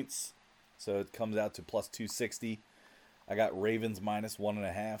 points, so it comes out to plus 260. I got Ravens minus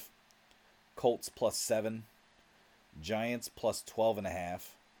 1.5, Colts plus 7, Giants plus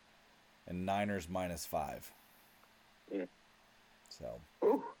 12.5, and Niners minus 5. So.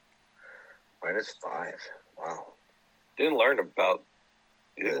 Ooh. Minus 5. Wow. You didn't learn about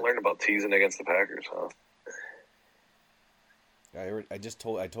teasing against the Packers, huh? I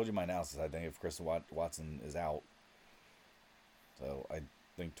told you my analysis. I think if Chris Watson is out, so I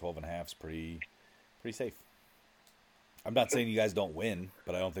think 12.5 is pretty safe. I'm not saying you guys don't win,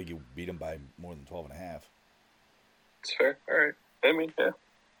 but I don't think you beat them by more than 12.5. It's fair. All right. I mean, yeah.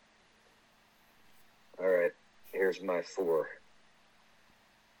 All right. Here's my 4.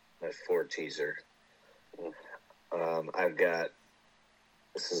 My 4 teaser. I've got.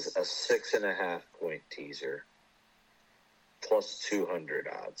 This is a 6.5 point teaser. Plus 200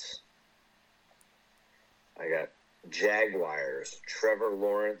 odds. I got Jaguars. Trevor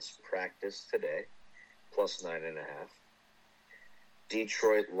Lawrence practiced today. Plus 9.5.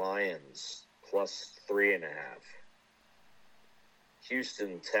 Detroit Lions. Plus 3.5.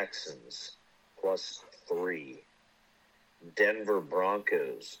 Houston Texans. Plus 3. Denver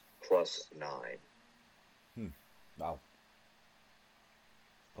Broncos. Plus 9. Wow.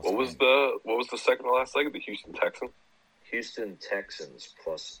 What was the second to last leg of the Houston Texans? Houston Texans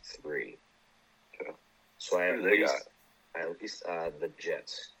plus 3. Okay. So I at least the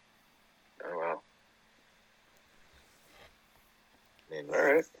Jets. Oh wow. Maybe. All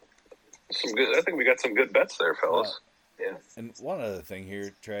right. Some good. I think we got some good bets there, fellas. Yeah. And one other thing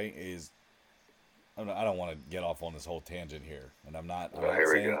here, Trey, is I don't want to get off on this whole tangent here, and I'm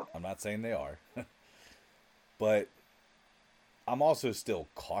not saying they are, but I'm also still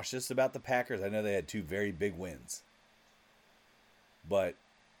cautious about the Packers. I know they had 2 very big wins, but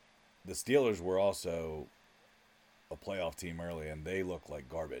the Steelers were also a playoff team early, and they look like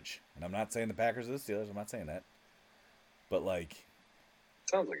garbage. And I'm not saying the Packers are the Steelers. I'm not saying that, but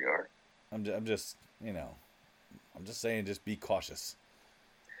sounds like you are. I'm just saying, just be cautious.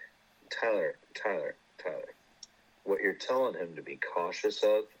 Tyler. What you're telling him to be cautious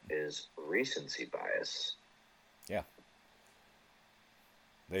of is recency bias. Yeah.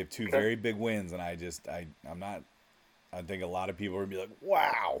 They have 2 very big wins, and I think a lot of people are going to be like,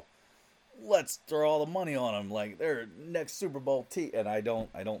 wow, let's throw all the money on them. Like, they're next Super Bowl team. And I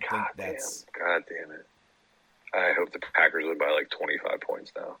don't think that's... God damn it. I hope the Packers win by like 25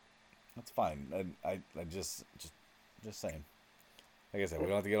 points now. That's fine. I just saying. Like I said, we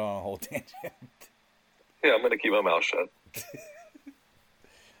don't have to get on a whole tangent. Yeah, I'm going to keep my mouth shut.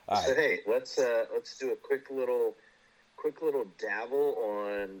 All So right. hey, let's do a quick little dabble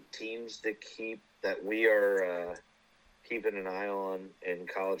on teams that we are keeping an eye on in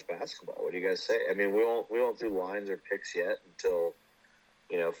college basketball. What do you guys say? I mean, we won't do lines or picks yet until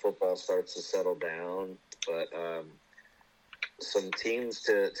football starts to settle down. But some teams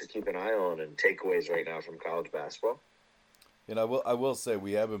to keep an eye on and takeaways right now from college basketball. I will say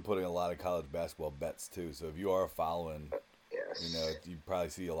we have been putting a lot of college basketball bets too. So if you are following, Yes. you probably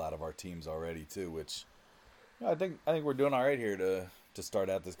see a lot of our teams already too. Which I think we're doing all right here to start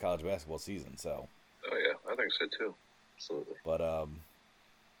out this college basketball season. So. Oh yeah, I think so too. Absolutely. But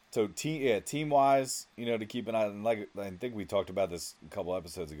so team wise, to keep an eye on, like I think we talked about this a couple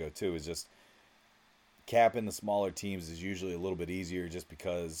episodes ago too, is just capping the smaller teams is usually a little bit easier just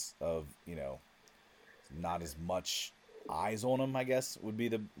because of not as much eyes on them, I guess would be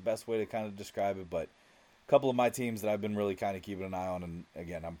the best way to kind of describe it. But a couple of my teams that I've been really kind of keeping an eye on, and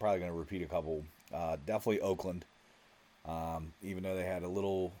again, I'm probably going to repeat a couple. Definitely Oakland. Even though they had a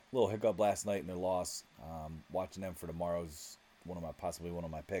little hiccup last night in their loss, watching them for tomorrow's possibly one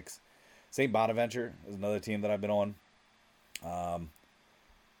of my picks. St. Bonaventure is another team that I've been on.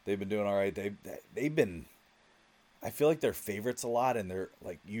 They've been doing all right. They've been. I feel like they're favorites a lot, and they're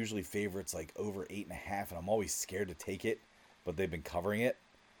like usually favorites like over 8.5, and I'm always scared to take it, but they've been covering it.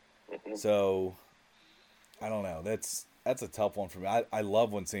 Mm-hmm. So I don't know. That's a tough one for me. I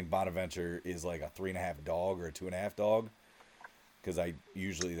love when St. Bonaventure is like a 3.5 dog or a 2.5 dog, because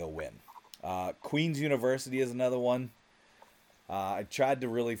usually they'll win. Queen's University is another one. I tried to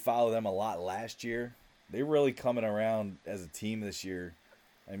really follow them a lot last year. They're really coming around as a team this year.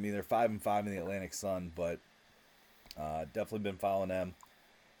 I mean, they're 5-5 in the Atlantic Sun, but definitely been following them.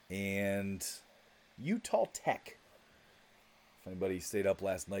 And Utah Tech. If anybody stayed up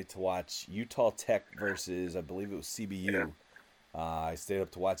last night to watch Utah Tech versus, I believe it was CBU. I stayed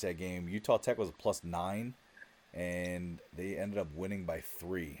up to watch that game. Utah Tech was a +9, and they ended up winning by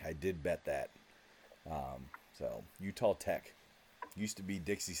 3. I did bet that. So Utah Tech used to be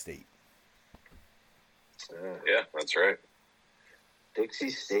Dixie State. Yeah, that's right. Dixie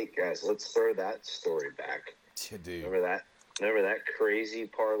State, guys. Let's throw that story back. Yeah, dude. Remember that crazy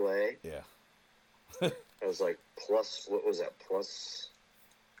parlay? Yeah. It was like plus, what was that? Plus,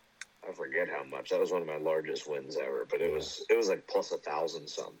 I forget how much. That was one of my largest wins ever, but it was like plus 1,000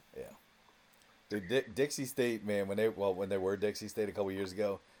 some. Yeah. Dude, Dixie State, man, when they were Dixie State a couple years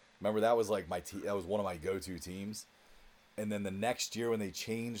ago, remember that was like that was one of my go-to teams. And then the next year when they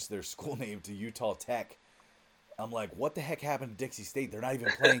changed their school name to Utah Tech, I'm like, what the heck happened to Dixie State? They're not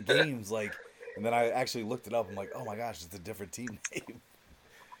even playing games. Like, and then I actually looked it up. I'm like, oh my gosh, it's a different team name.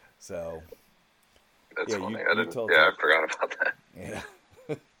 So. That's funny. I forgot about that. Yeah.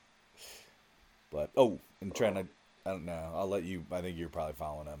 But, and Trent, I don't know. I'll let you, I think you're probably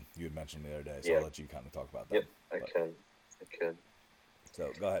following them. You had mentioned the other day, so I'll let you kind of talk about that. Yep, I can. So,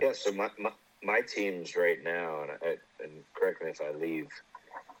 go ahead. Yeah, so my teams right now, and correct me if I leave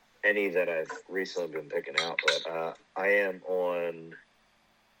any that I've recently been picking out, but I am on,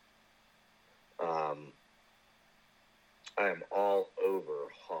 I am all over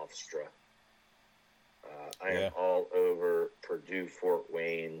Hofstra. I am all over Purdue Fort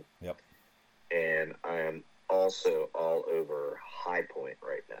Wayne. Yep. And I am also all over High Point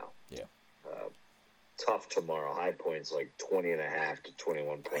right now. Yeah. Tough tomorrow. High Point's like 20.5 to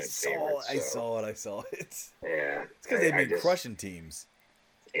 21 points. I saw it. Yeah. It's because they've been crushing teams.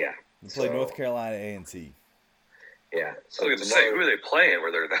 Yeah. They play North Carolina A&T. Yeah. So I was going to say, who are they playing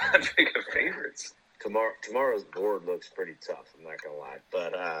where they're that big of favorites? Tomorrow's board looks pretty tough, I'm not going to lie.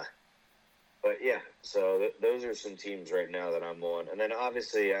 But yeah, so those are some teams right now that I'm on. And then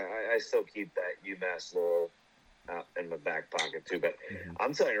obviously I still keep that UMass Lowell out in my back pocket too. But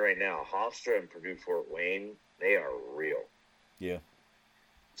I'm telling you right now, Hofstra and Purdue Fort Wayne, they are real. Yeah.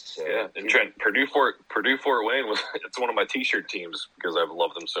 So, yeah, and Trent, Purdue Fort Wayne it's one of my T-shirt teams because I've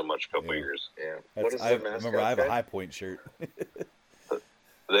loved them so much a couple years. Yeah. What is their mascot? Remember, I have a High Point shirt.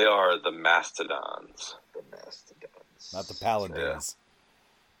 They are the Mastodons. The Mastodons. Not the Paladins. Yeah.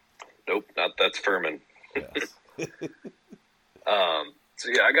 Nope, that's Furman. Yes. So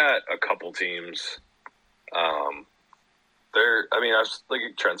yeah, I got a couple teams. Like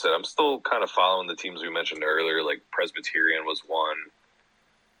Trent said, I'm still kind of following the teams we mentioned earlier. Like Presbyterian was one.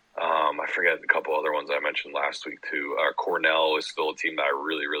 I forget a couple other ones I mentioned last week too. Cornell is still a team that I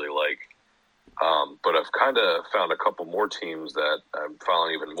really, really like. But I've kind of found a couple more teams that I'm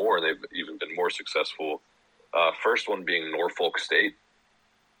following even more. They've even been more successful. First one being Norfolk State.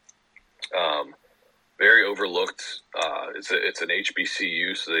 Very overlooked. It's an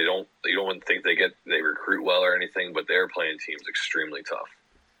HBCU, so you don't think they recruit well or anything, but they're playing teams extremely tough.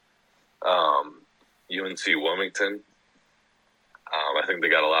 UNC Wilmington. I think they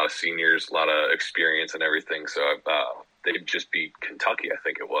got a lot of seniors, a lot of experience and everything. So they just beat Kentucky, I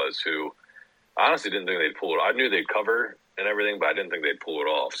think it was, who I honestly didn't think they'd pull it. I knew they'd cover and everything, but I didn't think they'd pull it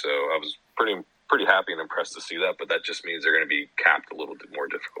off. So I was pretty happy and impressed to see that. But that just means they're going to be capped a little bit more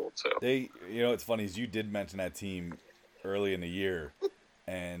difficult. So it's funny is you did mention that team early in the year,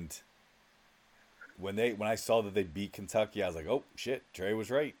 and when I saw that they beat Kentucky, I was like, oh shit, Trey was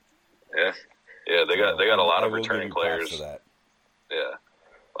right. Yeah, they got a lot of returning players for that. Yeah,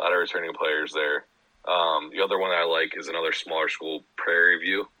 a lot of returning players there. The other one I like is another smaller school, Prairie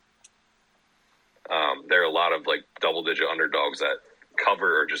View. There are a lot of like double-digit underdogs that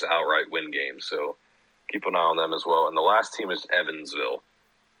cover or just outright win games, so keep an eye on them as well. And the last team is Evansville.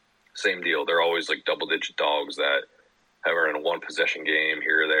 Same deal. They're always like double-digit dogs that have in a one-possession game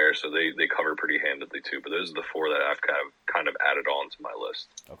here or there, so they cover pretty handedly too. But those are the four that I've kind of added on to my list.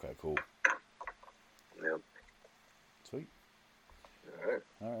 Okay, cool. Yeah. Sweet.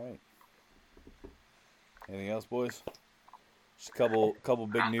 All right. Anything else, boys? Just a couple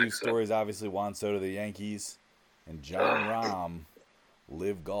big news stories. Obviously, Juan Soto, the Yankees, and John Rahm,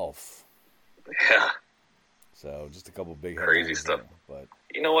 Live Golf. Yeah. So just a couple big crazy stuff. There, but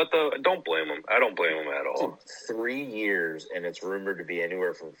you know what though? Don't blame him. I don't blame him at all. 3 years, and it's rumored to be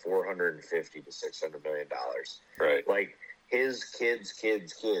anywhere from $450 to $600 million. Right. Like his kids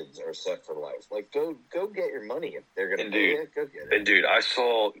are set for life. Like go get your money if they're gonna pay it. Go get it. And dude, I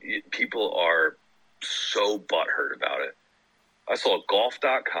saw people are so butthurt about it. I saw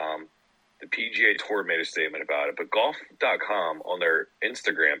Golf.com, the PGA Tour made a statement about it, but Golf.com on their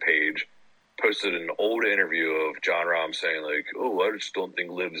Instagram page posted an old interview of John Rahm saying like, "Oh, I just don't think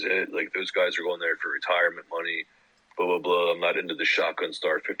Liv's it. Like those guys are going there for retirement money. Blah blah blah. I'm not into the shotgun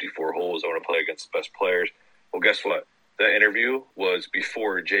start 54 holes. I want to play against the best players." Well, guess what? That interview was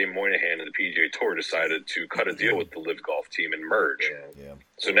before Jay Moynihan and the PGA Tour decided to cut a deal with the Live Golf team and merge. Yeah.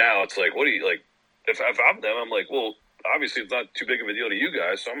 So now it's like, what do you like? If I'm them, I'm like, well, obviously it's not too big of a deal to you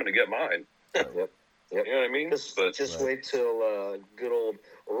guys, so I'm going to get mine. Yep. You know what I mean? Just wait till good old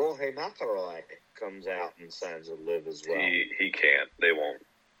Jorge McIlroy comes out and signs a Live as well. He can't. They won't.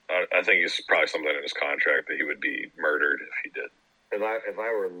 I think it's probably something in his contract that he would be murdered if he did. If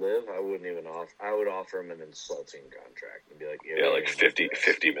I were Live, I wouldn't even offer. I would offer him an insulting contract and be like, like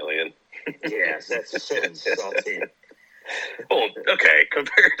 50 million. Yes, that's so insulting. Well, okay,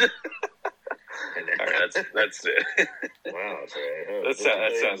 compared to. All right, that's it. Wow, Trey.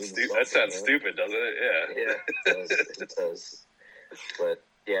 That sounds stupid, doesn't it? Yeah, it does. But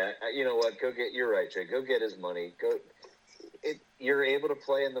yeah, you know what? You're right, Trey. Go get his money. You're able to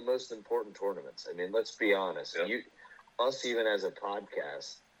play in the most important tournaments. I mean, let's be honest. Yep. Us, even as a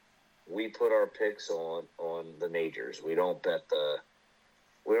podcast, we put our picks on the majors. We don't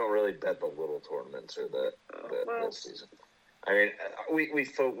really bet the little tournaments or the season. I mean, we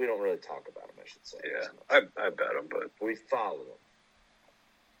don't really talk about them, I should say. Yeah, I bet them, but we follow them.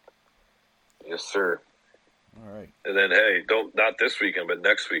 Yes, sir. All right. And then, hey, not this weekend, but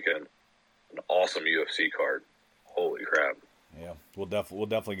next weekend, an awesome UFC card. Holy crap! Yeah, we'll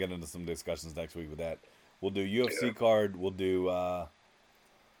definitely get into some discussions next week with that. We'll do UFC card. We'll do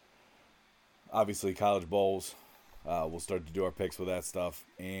obviously college bowls. We'll start to do our picks with that stuff.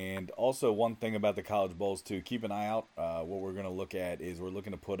 And also one thing about the college bowls too, keep an eye out. What we're going to look at is we're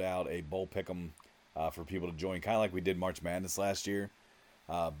looking to put out a bowl pick'em for people to join, kind of like we did March Madness last year.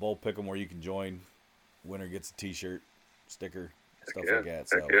 Bowl pick'em where you can join. Winner gets a T-shirt, sticker, stuff like that.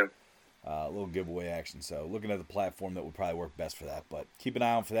 So a little giveaway action. So looking at the platform that would probably work best for that. But keep an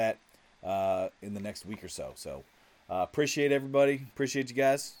eye out for that in the next week or so. So appreciate everybody. Appreciate you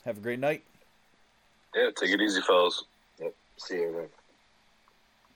guys. Have a great night. Yeah, take it easy, fellas. Yep. See you, man.